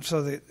down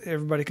so that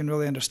everybody can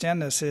really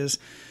understand this, is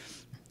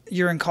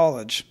you're in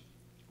college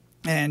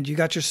and you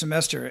got your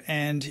semester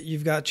and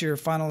you've got your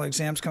final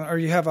exams coming, or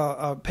you have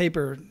a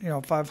paper,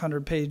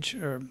 500-page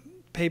or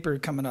paper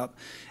coming up,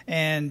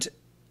 and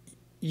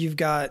you've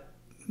got,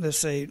 let's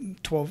say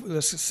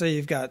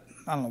you've got,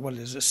 I don't know what it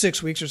is,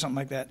 6 weeks or something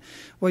like that.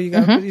 Well,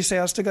 you say,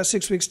 I still got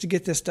 6 weeks to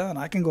get this done.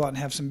 I can go out and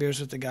have some beers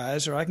with the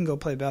guys, or I can go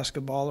play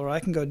basketball, or I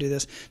can go do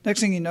this. Next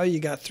thing you know, you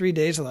got 3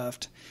 days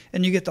left,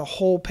 and you get the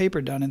whole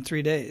paper done in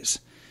 3 days.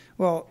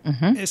 Well,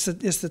 it's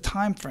the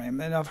time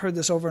frame, and I've heard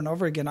this over and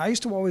over again. I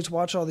used to always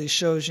watch all these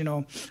shows,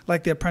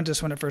 like The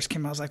Apprentice when it first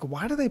came out. I was like,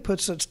 why do they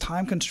put such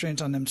time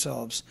constraints on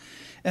themselves?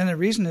 And the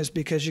reason is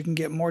because you can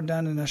get more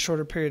done in a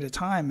shorter period of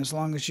time as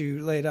long as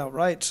you lay it out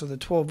right. So the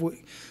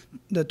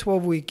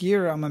 12-week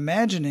year, I'm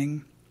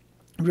imagining,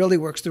 really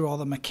works through all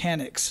the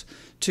mechanics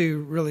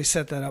to really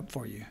set that up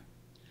for you.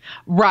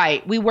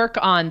 Right. We work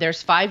on,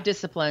 there's 5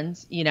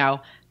 disciplines,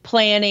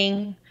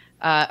 planning.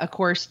 Of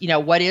course,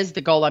 what is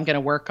the goal I'm going to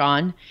work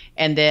on?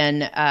 And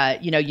then,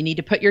 you need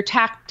to put your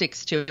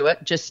tactics to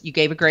it. You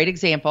gave a great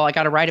example. I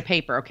got to write a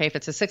paper. Okay. If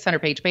it's a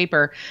 600-page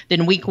paper,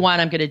 then week 1,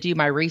 I'm going to do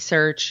my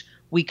research.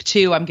 Week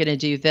 2, I'm going to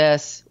do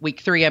this.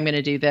 Week 3, I'm going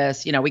to do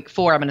this. Week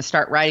 4, I'm going to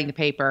start writing the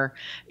paper,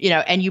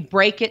 and you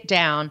break it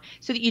down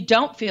so that you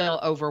don't feel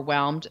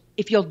overwhelmed.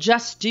 If you'll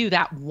just do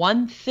that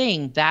one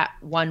thing that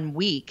one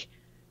week,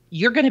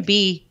 you're going to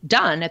be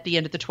done at the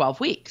end of the 12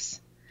 weeks.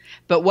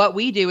 But what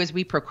we do is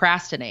we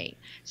procrastinate.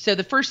 So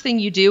the first thing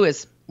you do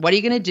is, what are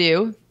you going to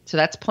do? So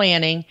that's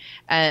planning.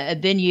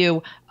 Then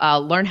you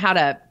learn how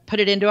to put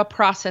it into a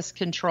process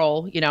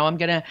control. I'm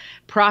going to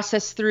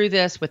process through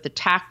this with the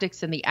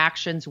tactics and the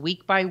actions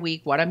week by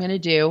week, what I'm going to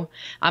do.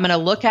 I'm going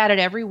to look at it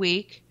every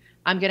week.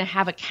 I'm going to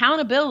have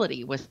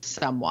accountability with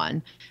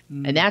someone,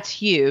 and that's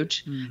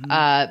huge.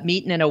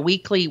 Meeting in a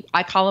weekly,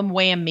 I call them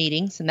WHAM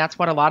meetings, and that's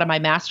what a lot of my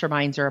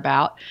masterminds are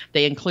about.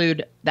 They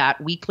include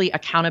that weekly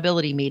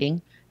accountability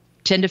meeting,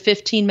 10 to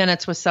 15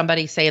 minutes with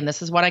somebody saying,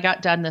 this is what I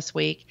got done this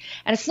week.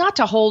 And it's not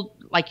to hold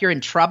like you're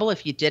in trouble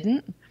if you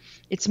didn't.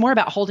 It's more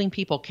about holding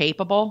people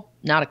capable,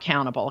 not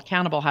accountable.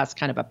 Accountable has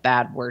kind of a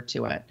bad word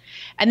to it.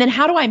 And then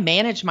how do I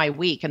manage my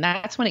week? And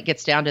that's when it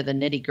gets down to the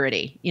nitty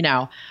gritty.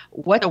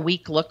 What a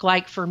week look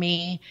like for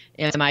me?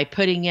 Am I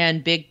putting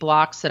in big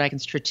blocks that I can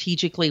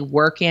strategically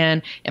work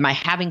in? Am I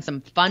having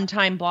some fun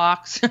time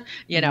blocks?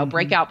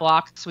 Breakout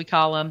blocks, we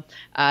call them.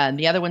 And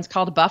the other one's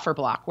called a buffer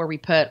block, where we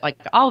put like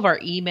all of our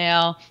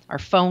email, our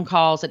phone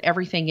calls, and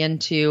everything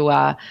into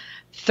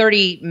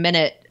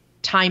 30-minute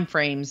time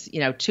frames,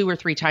 2 or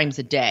 3 times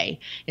a day,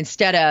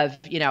 instead of,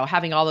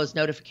 having all those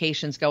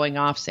notifications going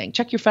off saying,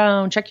 check your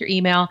phone, check your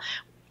email.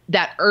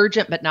 That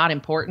urgent but not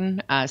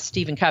important.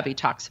 Stephen Covey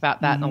talks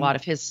about that in a lot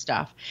of his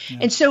stuff. Yeah.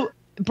 And so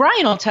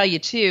Brian will tell you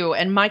too,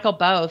 and Michael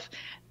both,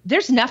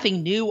 there's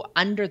nothing new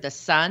under the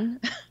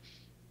sun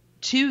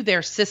to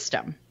their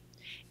system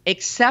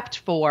except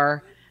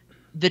for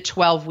the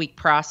 12-week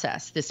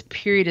process, this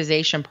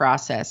periodization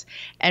process,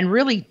 and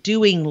really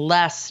doing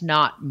less,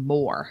 not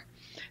more.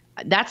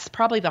 That's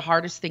probably the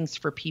hardest things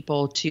for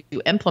people to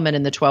implement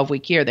in the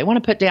 12-week year. They want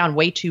to put down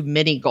way too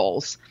many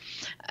goals.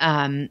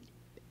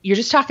 You're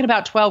just talking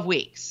about 12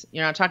 weeks.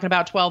 You're not talking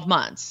about 12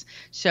 months.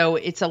 So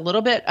it's a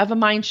little bit of a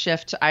mind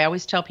shift. I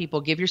always tell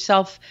people, give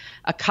yourself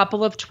a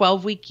couple of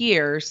 12-week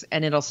years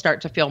and it'll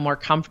start to feel more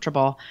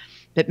comfortable.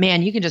 But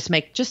man, you can just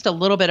make just a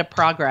little bit of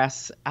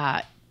progress.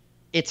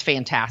 It's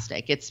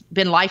fantastic. It's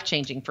been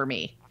life-changing for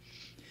me.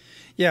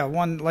 Yeah,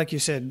 one, like you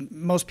said,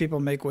 most people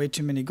make way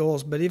too many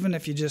goals, but even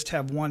if you just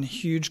have one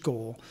huge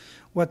goal,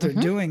 what they're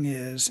doing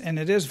is, and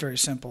it is very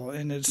simple,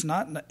 and it's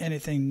not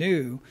anything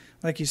new.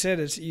 Like you said,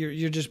 it's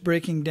you're just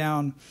breaking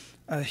down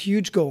a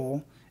huge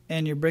goal,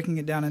 and you're breaking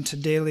it down into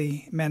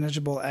daily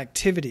manageable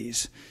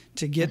activities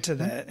to get to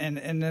that.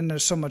 And then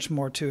there's so much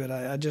more to it.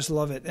 I just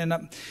love it. And,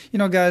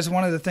 guys,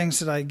 one of the things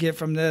that I get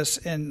from this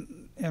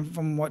and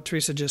from what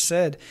Teresa just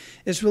said,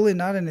 it's really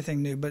not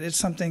anything new, but it's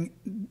something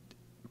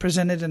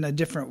presented in a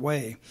different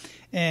way.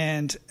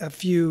 And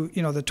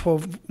the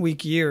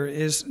 12-week year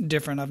is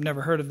different. I've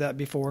never heard of that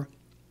before.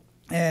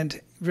 And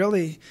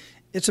really,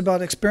 it's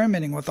about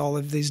experimenting with all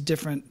of these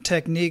different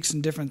techniques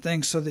and different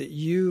things so that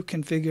you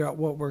can figure out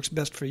what works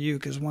best for you,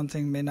 because one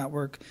thing may not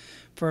work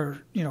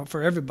for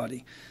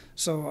everybody.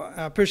 So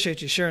I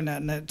appreciate you sharing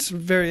that. And it's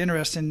very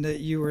interesting that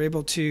you were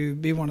able to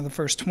be one of the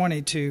first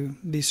 20 to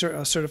be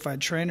a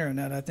certified trainer in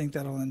that. I think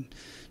that'll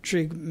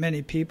intrigue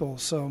many people.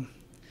 So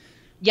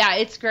yeah,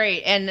 it's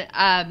great. And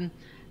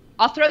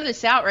I'll throw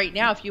this out right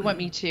now if you want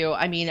me to.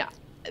 I mean,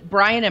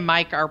 Brian and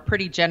Mike are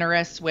pretty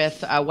generous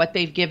with what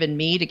they've given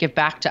me to give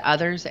back to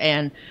others.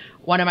 And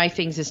one of my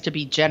things is to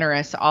be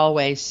generous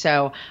always.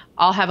 So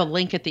I'll have a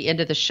link at the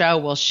end of the show.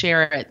 We'll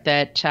share it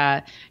that,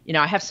 I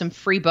have some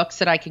free books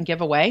that I can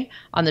give away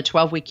on the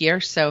 12-week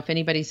year. So if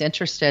anybody's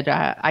interested,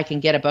 I can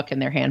get a book in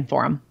their hand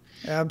for them.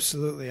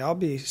 Absolutely. I'll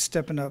be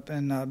stepping up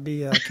and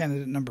be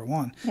candidate number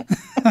 1.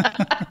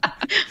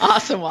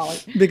 Awesome, Wally.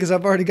 Because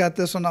I've already got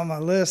this one on my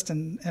list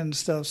and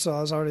stuff. So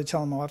I was already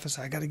telling my wife,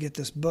 I got to get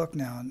this book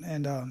now.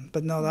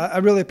 But no, I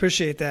really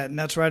appreciate that. And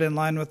that's right in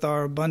line with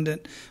our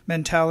abundant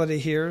mentality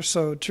here.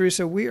 So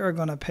Teresa, we are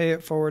going to pay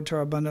it forward to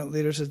our abundant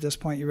leaders at this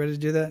point. You ready to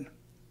do that?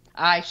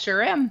 I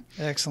sure am.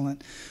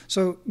 Excellent.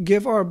 So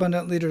give our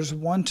abundant leaders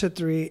 1 to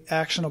 3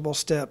 actionable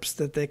steps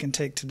that they can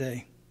take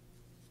today.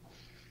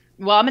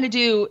 Well, I'm going to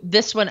do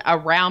this one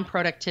around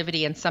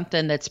productivity and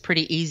something that's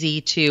pretty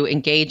easy to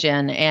engage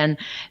in. And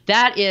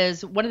that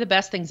is one of the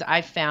best things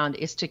I've found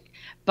is to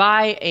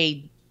buy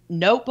a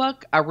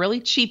notebook, a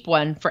really cheap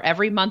one for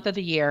every month of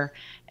the year.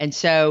 And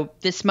so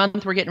this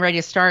month we're getting ready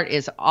to start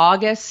is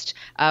August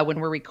when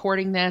we're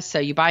recording this. So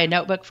you buy a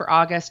notebook for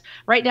August,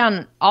 write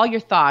down all your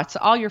thoughts,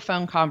 all your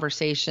phone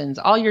conversations,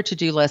 all your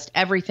to-do list,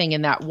 everything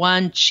in that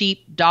one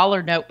cheap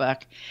 $1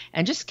 notebook,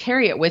 and just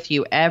carry it with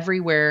you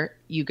everywhere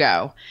you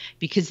go,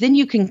 because then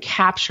you can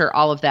capture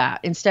all of that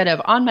instead of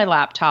on my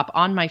laptop,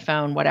 on my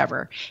phone,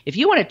 whatever. If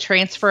you want to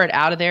transfer it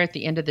out of there at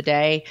the end of the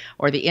day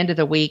or the end of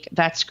the week,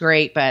 that's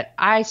great. But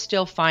I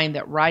still find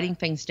that writing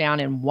things down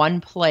in one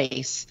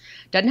place,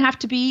 doesn't have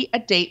to be a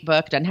date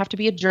book, doesn't have to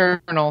be a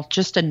journal,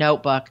 just a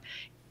notebook,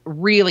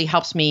 really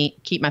helps me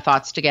keep my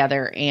thoughts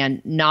together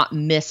and not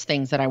miss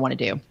things that I want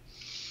to do.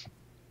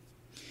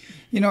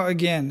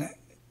 Again,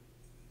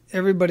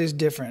 everybody's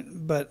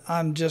different, but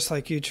I'm just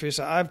like you,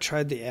 Teresa. I've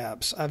tried the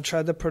apps. I've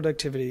tried the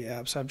productivity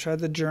apps. I've tried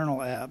the journal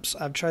apps.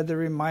 I've tried the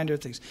reminder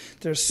things.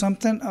 There's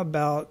something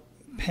about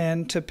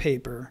pen to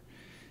paper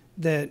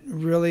that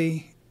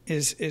really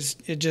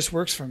it just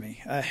works for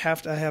me. I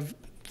have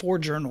 4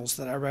 journals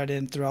that I write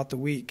in throughout the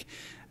week,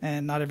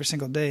 and not every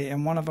single day.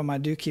 And one of them I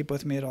do keep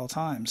with me at all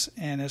times.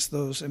 And it's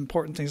those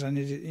important things I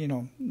need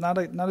to, not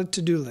a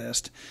to-do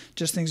list,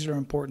 just things that are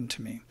important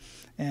to me.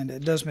 And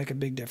it does make a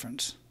big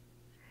difference.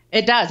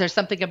 It does. There's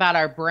something about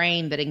our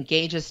brain that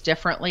engages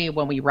differently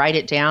when we write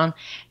it down.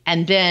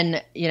 And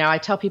then, I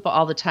tell people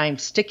all the time,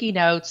 sticky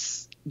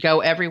notes go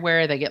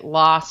everywhere. They get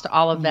lost,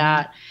 all of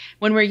that.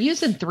 When we're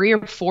using 3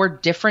 or 4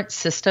 different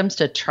systems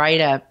to try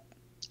to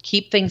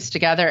keep things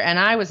together. And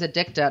I was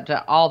addicted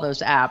to all those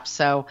apps.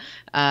 So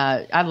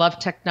I love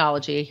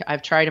technology.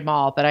 I've tried them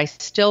all, but I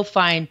still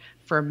find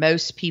for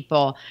most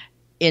people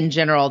in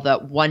general,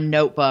 that one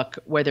notebook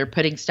where they're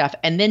putting stuff,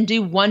 and then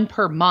do one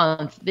per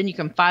month. Then you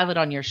can file it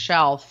on your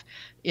shelf,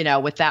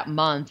 with that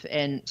month,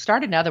 and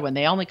start another one.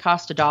 They only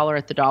cost $1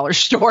 at the dollar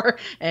store,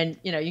 and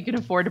you can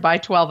afford to buy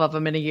 12 of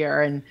them in a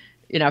year. And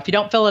if you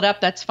don't fill it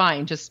up, that's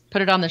fine. Just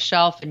put it on the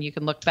shelf, and you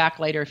can look back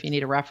later if you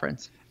need a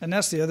reference. And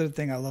that's the other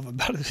thing I love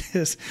about it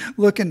is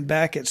looking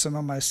back at some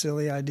of my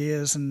silly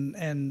ideas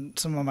and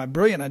some of my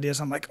brilliant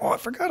ideas. I'm like, oh, I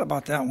forgot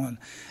about that one.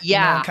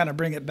 Yeah. And kind of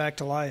bring it back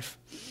to life.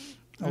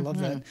 I love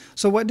that.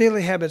 So what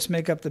daily habits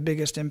make up the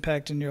biggest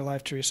impact in your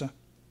life, Teresa?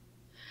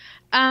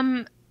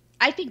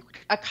 I think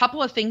a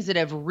couple of things that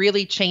have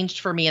really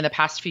changed for me in the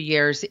past few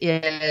years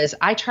is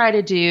I try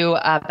to do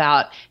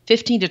about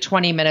 15 to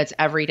 20 minutes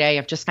every day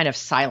of just kind of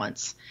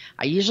silence.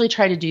 I usually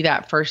try to do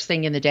that first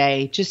thing in the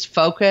day, just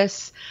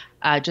focus.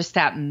 Just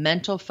that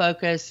mental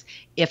focus.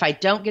 If I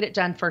don't get it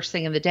done first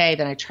thing in the day,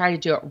 then I try to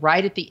do it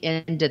right at the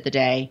end of the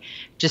day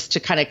just to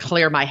kind of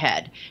clear my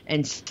head.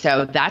 And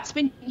so that's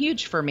been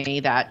huge for me,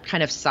 that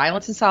kind of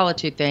silence and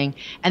solitude thing.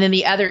 And then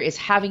the other is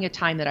having a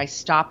time that I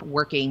stop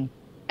working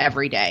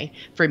every day.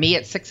 For me,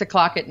 it's 6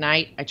 o'clock at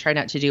night. I try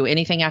not to do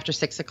anything after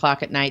 6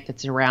 o'clock at night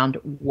that's around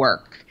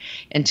work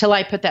until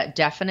I put that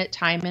definite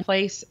time in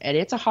place. And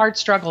it's a hard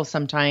struggle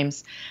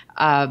sometimes.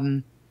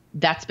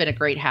 That's been a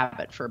great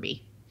habit for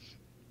me.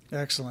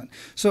 Excellent.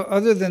 So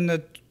other than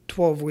the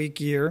 12-week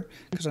year,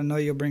 because I know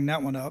you'll bring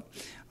that one up,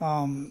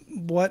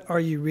 what are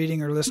you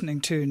reading or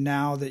listening to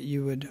now that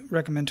you would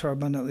recommend to our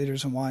abundant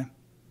leaders, and why?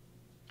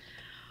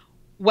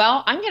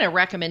 Well, I'm going to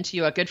recommend to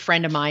you a good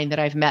friend of mine that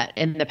I've met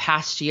in the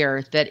past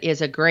year that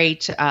is a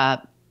great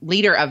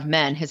leader of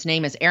men. His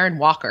name is Aaron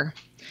Walker.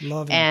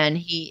 Love him. And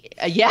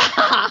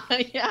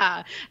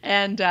yeah.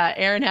 And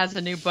Aaron has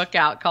a new book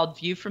out called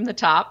View from the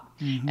Top.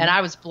 Mm-hmm. And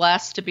I was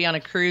blessed to be on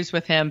a cruise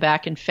with him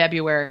back in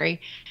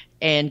February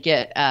and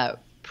get a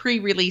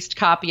pre-released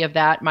copy of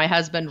that. My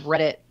husband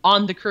read it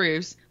on the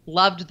cruise,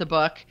 loved the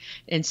book.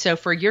 And so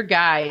for your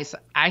guys,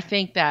 I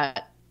think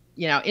that,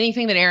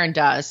 anything that Aaron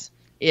does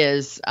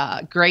is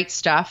great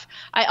stuff.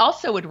 I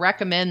also would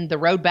recommend The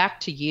Road Back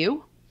to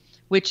You,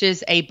 which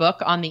is a book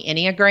on the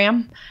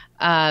Enneagram.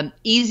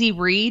 Easy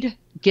read,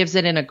 gives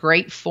it in a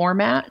great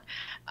format.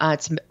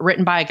 It's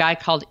written by a guy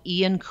called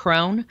Ian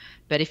Crone.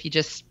 But if you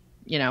just,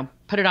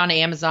 put it on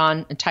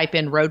Amazon and type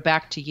in Road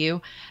Back to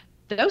You,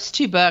 those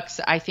 2 books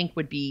I think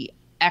would be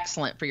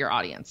excellent for your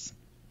audience.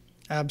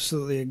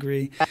 Absolutely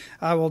agree.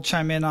 I will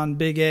chime in on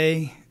Big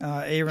A.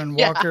 Aaron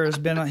Walker has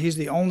been on, he's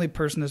the only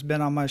person that's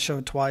been on my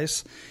show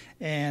twice.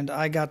 And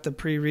I got the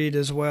pre-read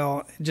as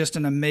well. Just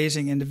an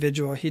amazing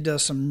individual. He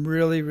does some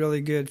really,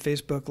 really good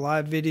Facebook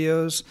Live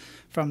videos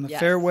from the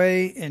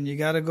fairway, and you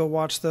got to go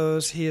watch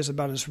those. He is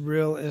about as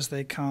real as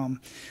they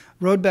come.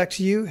 Road Back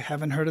to You,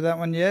 haven't heard of that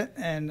one yet,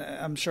 and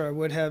I'm sure I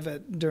would have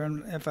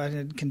if I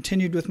had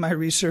continued with my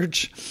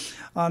research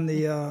on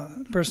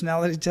the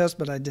personality test,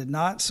 but I did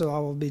not, so I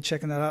will be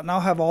checking that out. And I'll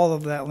have all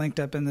of that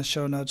linked up in the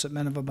show notes at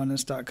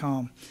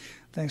menofabundance.com.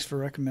 Thanks for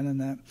recommending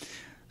that.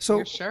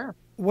 So, sure.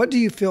 What do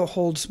you feel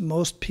holds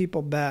most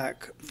people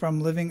back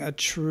from living a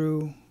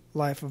true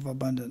life of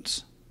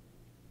abundance?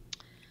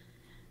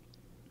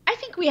 I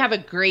think we have a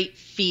great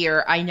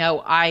fear, I know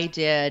I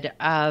did,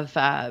 of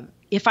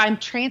if I'm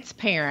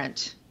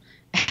transparent,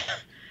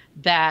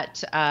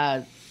 that,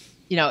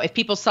 if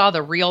people saw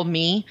the real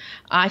me,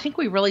 I think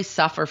we really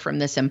suffer from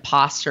this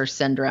imposter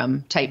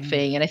syndrome type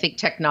thing. And I think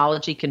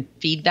technology can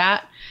feed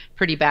that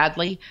pretty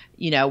badly.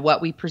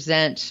 What we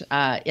present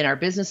in our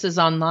businesses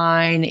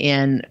online,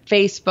 in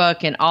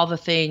Facebook, and all the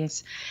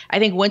things. I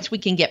think once we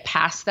can get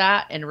past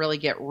that and really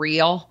get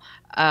real,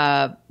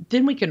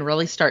 then we can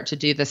really start to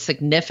do the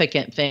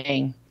significant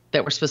thing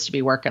that we're supposed to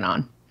be working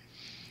on.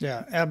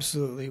 Yeah,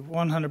 absolutely.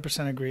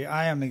 100% agree.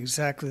 I am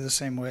exactly the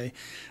same way.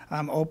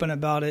 I'm open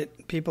about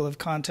it. People have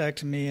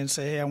contacted me and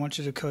say, hey, I want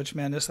you to coach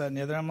me on this, that, and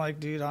the other. I'm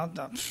like, dude,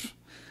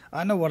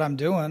 I know what I'm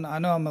doing. I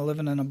know I'm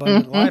living an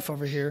abundant life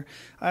over here.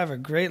 I have a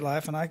great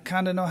life, and I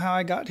kind of know how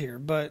I got here.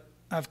 But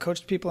I've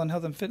coached people in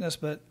health and fitness,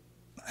 but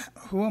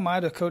who am I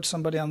to coach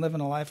somebody on living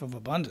a life of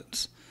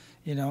abundance?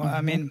 I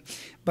mean,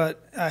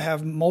 but I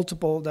have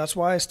multiple, that's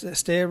why I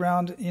stay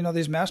around,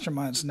 these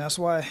masterminds. And that's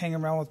why I hang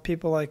around with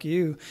people like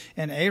you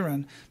and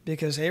Aaron,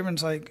 because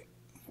Aaron's like,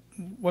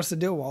 what's the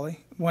deal,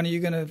 Wally? When are you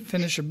going to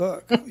finish your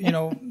book?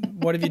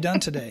 What have you done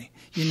today?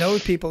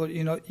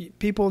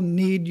 People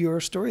need your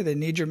story. They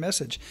need your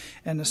message.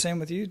 And the same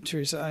with you,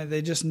 Teresa.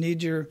 They just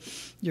need your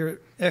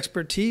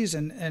expertise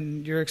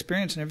and your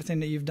experience and everything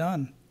that you've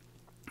done.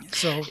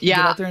 So get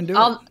out there and do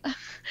it.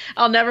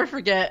 I'll never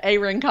forget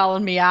Aaron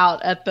calling me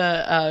out at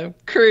the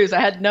cruise. I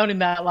hadn't known him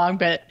that long,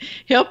 but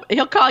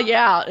he'll call you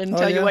out and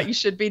tell you what you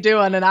should be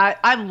doing. And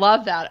I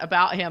love that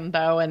about him,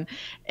 though.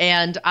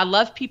 And I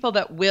love people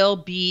that will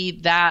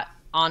be that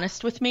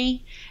honest with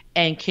me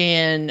and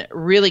can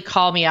really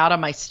call me out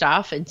on my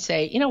stuff and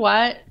say, you know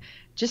what,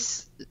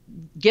 just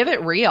give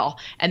it real.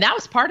 And that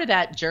was part of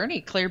that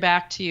journey, clear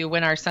back to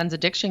when our son's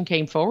addiction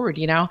came forward.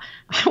 I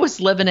was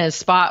living in a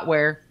spot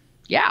where,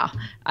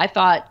 I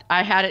thought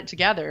I had it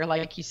together,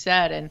 like you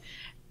said. And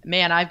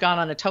man, I've gone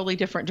on a totally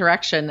different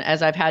direction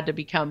as I've had to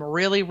become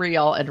really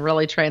real and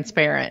really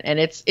transparent. And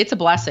it's a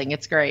blessing.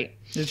 It's great.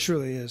 It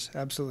truly is.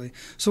 Absolutely.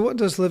 So what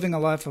does living a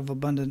life of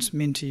abundance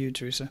mean to you,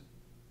 Teresa?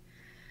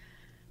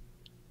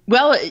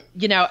 Well,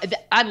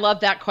 I love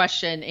that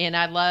question. And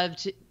I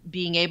loved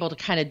being able to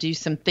kind of do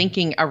some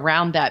thinking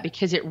around that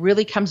because it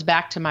really comes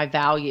back to my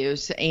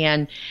values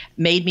and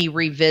made me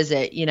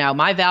revisit,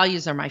 my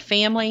values are my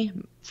family,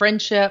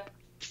 friendship,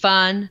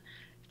 fun,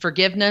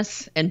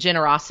 forgiveness, and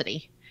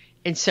generosity.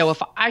 And so if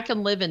I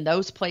can live in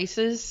those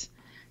places,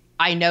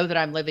 I know that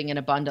I'm living an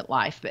abundant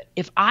life. But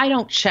if I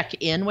don't check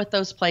in with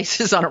those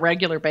places on a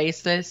regular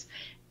basis,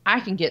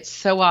 I can get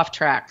so off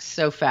track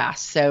so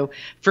fast. So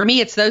for me,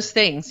 it's those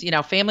things,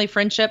 family,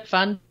 friendship,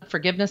 fun,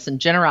 forgiveness,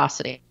 and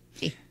generosity.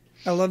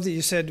 I love that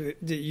you said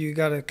that you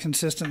got to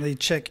consistently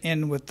check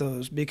in with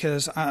those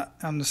because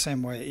I'm the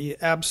same way.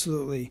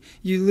 Absolutely.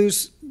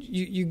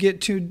 You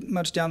get too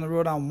much down the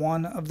road on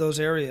one of those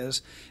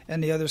areas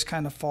and the others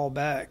kind of fall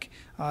back.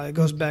 It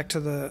goes back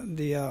to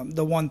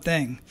the one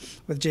thing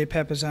with Jay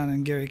Papasan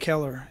and Gary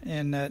Keller,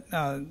 and that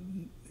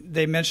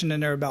they mentioned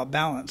in there about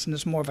balance, and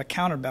it's more of a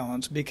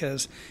counterbalance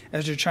because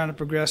as you're trying to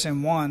progress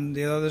in one,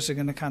 the others are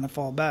going to kind of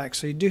fall back.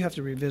 So you do have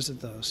to revisit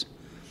those.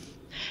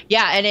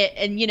 Yeah.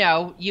 And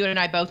you and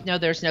I both know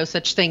there's no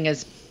such thing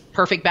as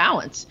perfect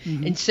balance.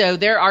 Mm-hmm. And so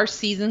there are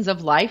seasons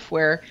of life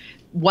where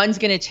one's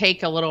going to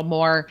take a little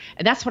more.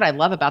 And that's what I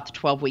love about the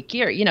 12-week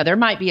year. There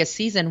might be a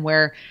season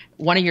where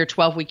one of your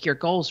 12-week year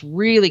goals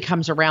really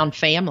comes around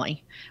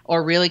family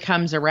or really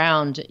comes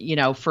around,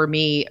 for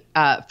me,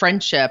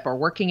 friendship or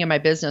working in my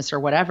business or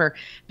whatever.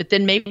 But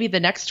then maybe the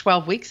next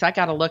 12 weeks, I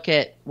got to look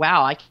at,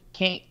 wow, I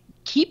can't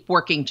keep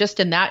working just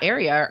in that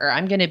area or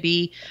I'm going to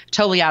be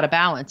totally out of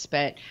balance.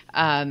 But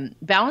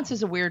balance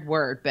is a weird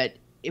word, but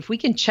if we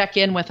can check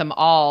in with them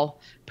all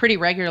pretty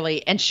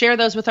regularly and share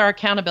those with our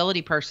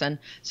accountability person,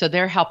 so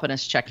they're helping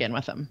us check in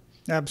with them.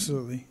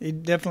 Absolutely. You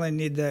definitely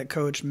need that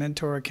coach,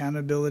 mentor,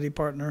 accountability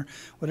partner,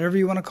 whatever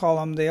you want to call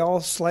them. They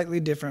all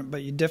slightly different,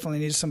 but you definitely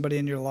need somebody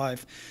in your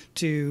life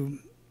to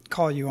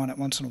call you on it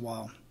once in a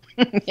while.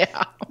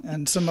 Yeah.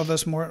 And some of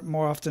us more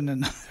often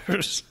than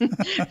others.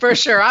 For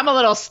sure. I'm a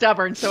little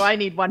stubborn, so I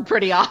need one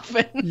pretty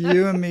often.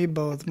 You and me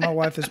both. My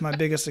wife is my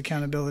biggest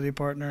accountability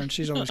partner, and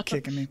she's always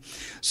kicking me.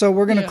 So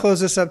we're going to close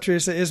this up,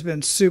 Teresa. It's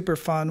been super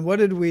fun. What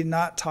did we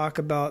not talk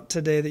about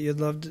today that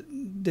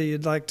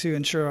you'd like to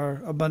ensure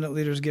our abundant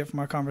leaders get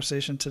from our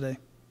conversation today?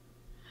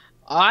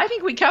 I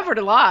think we covered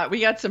a lot.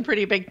 We got some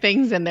pretty big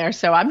things in there,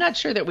 so I'm not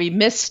sure that we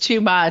missed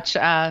too much.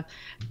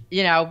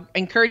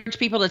 Encourage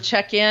people to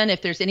check in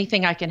if there's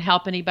anything I can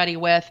help anybody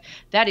with.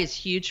 That is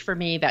huge for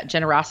me, that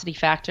generosity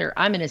factor.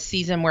 I'm in a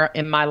season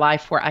in my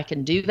life where I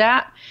can do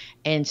that,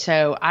 and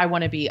so I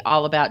want to be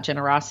all about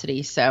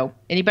generosity. So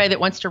anybody that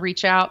wants to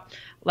reach out,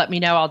 let me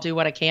know. I'll do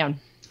what I can.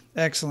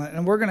 Excellent.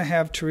 And we're going to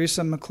have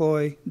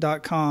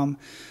teresamccloy.com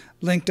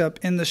linked up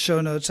in the show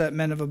notes at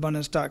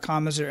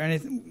menofabundance.com. Is there any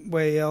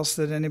way else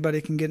that anybody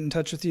can get in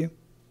touch with you?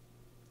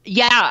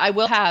 Yeah,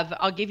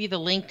 I'll give you the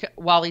link,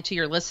 Wally, to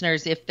your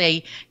listeners. If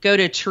they go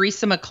to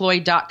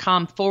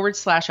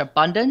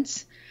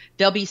teresamccloy.com/abundance,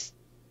 there'll be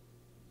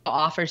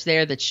offers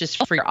there that's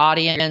just for your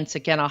audience.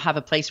 Again, I'll have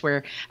a place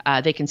where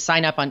they can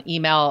sign up on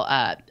email.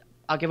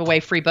 I'll give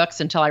away free books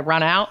until I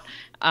run out.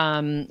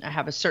 I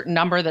have a certain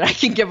number that I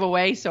can give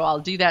away, so I'll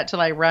do that till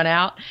I run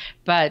out.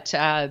 But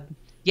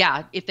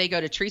if they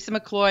go to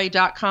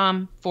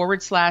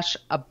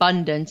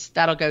teresamccloy.com/abundance,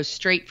 that'll go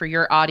straight for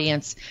your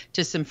audience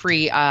to some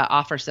free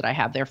offers that I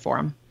have there for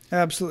them.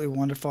 Absolutely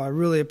wonderful. I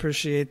really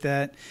appreciate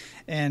that.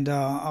 And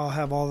I'll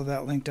have all of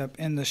that linked up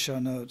in the show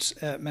notes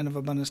at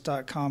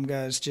menofabundance.com,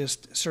 guys.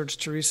 Just search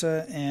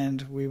Teresa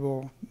and we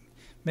will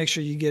make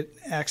sure you get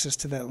access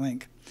to that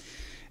link.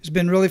 It's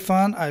been really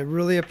fun. I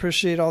really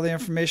appreciate all the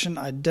information.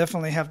 I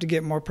definitely have to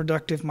get more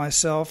productive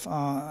myself.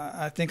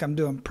 I think I'm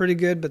doing pretty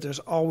good, but there's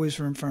always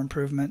room for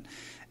improvement.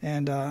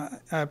 And I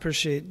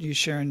appreciate you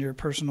sharing your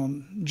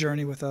personal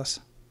journey with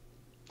us.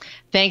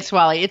 Thanks,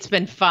 Wally. It's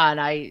been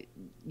fun.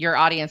 Your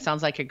audience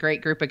sounds like a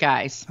great group of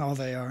guys. Oh,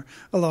 they are.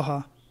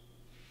 Aloha.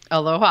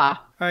 Aloha. All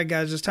right,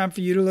 guys, it's time for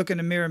you to look in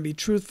the mirror and be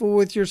truthful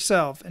with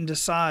yourself and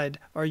decide,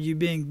 are you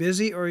being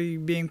busy or are you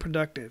being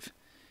productive?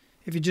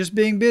 If you're just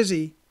being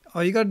busy,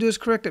 all you got to do is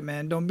correct it,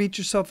 man. Don't beat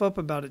yourself up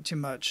about it too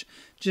much.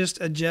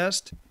 Just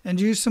adjust and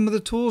use some of the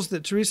tools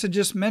that Teresa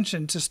just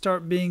mentioned to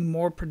start being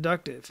more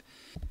productive.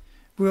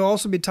 We'll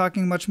also be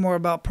talking much more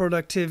about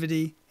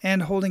productivity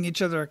and holding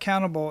each other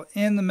accountable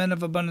in the Men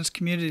of Abundance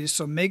community,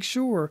 so make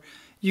sure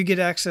you get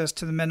access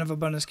to the Men of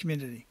Abundance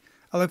community.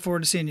 I look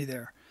forward to seeing you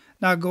there.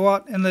 Now go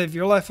out and live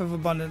your life of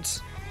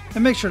abundance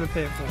and make sure to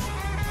pay it forward.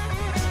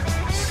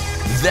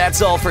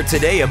 That's all for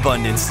today,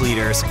 Abundance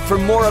Leaders. For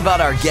more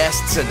about our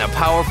guests and the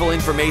powerful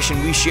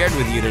information we shared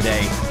with you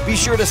today, be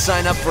sure to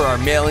sign up for our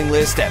mailing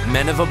list at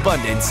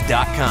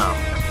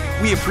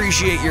menofabundance.com. We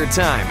appreciate your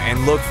time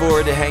and look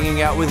forward to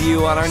hanging out with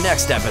you on our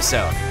next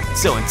episode.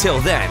 So until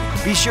then,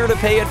 be sure to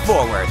pay it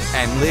forward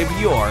and live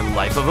your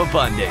life of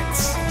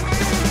abundance.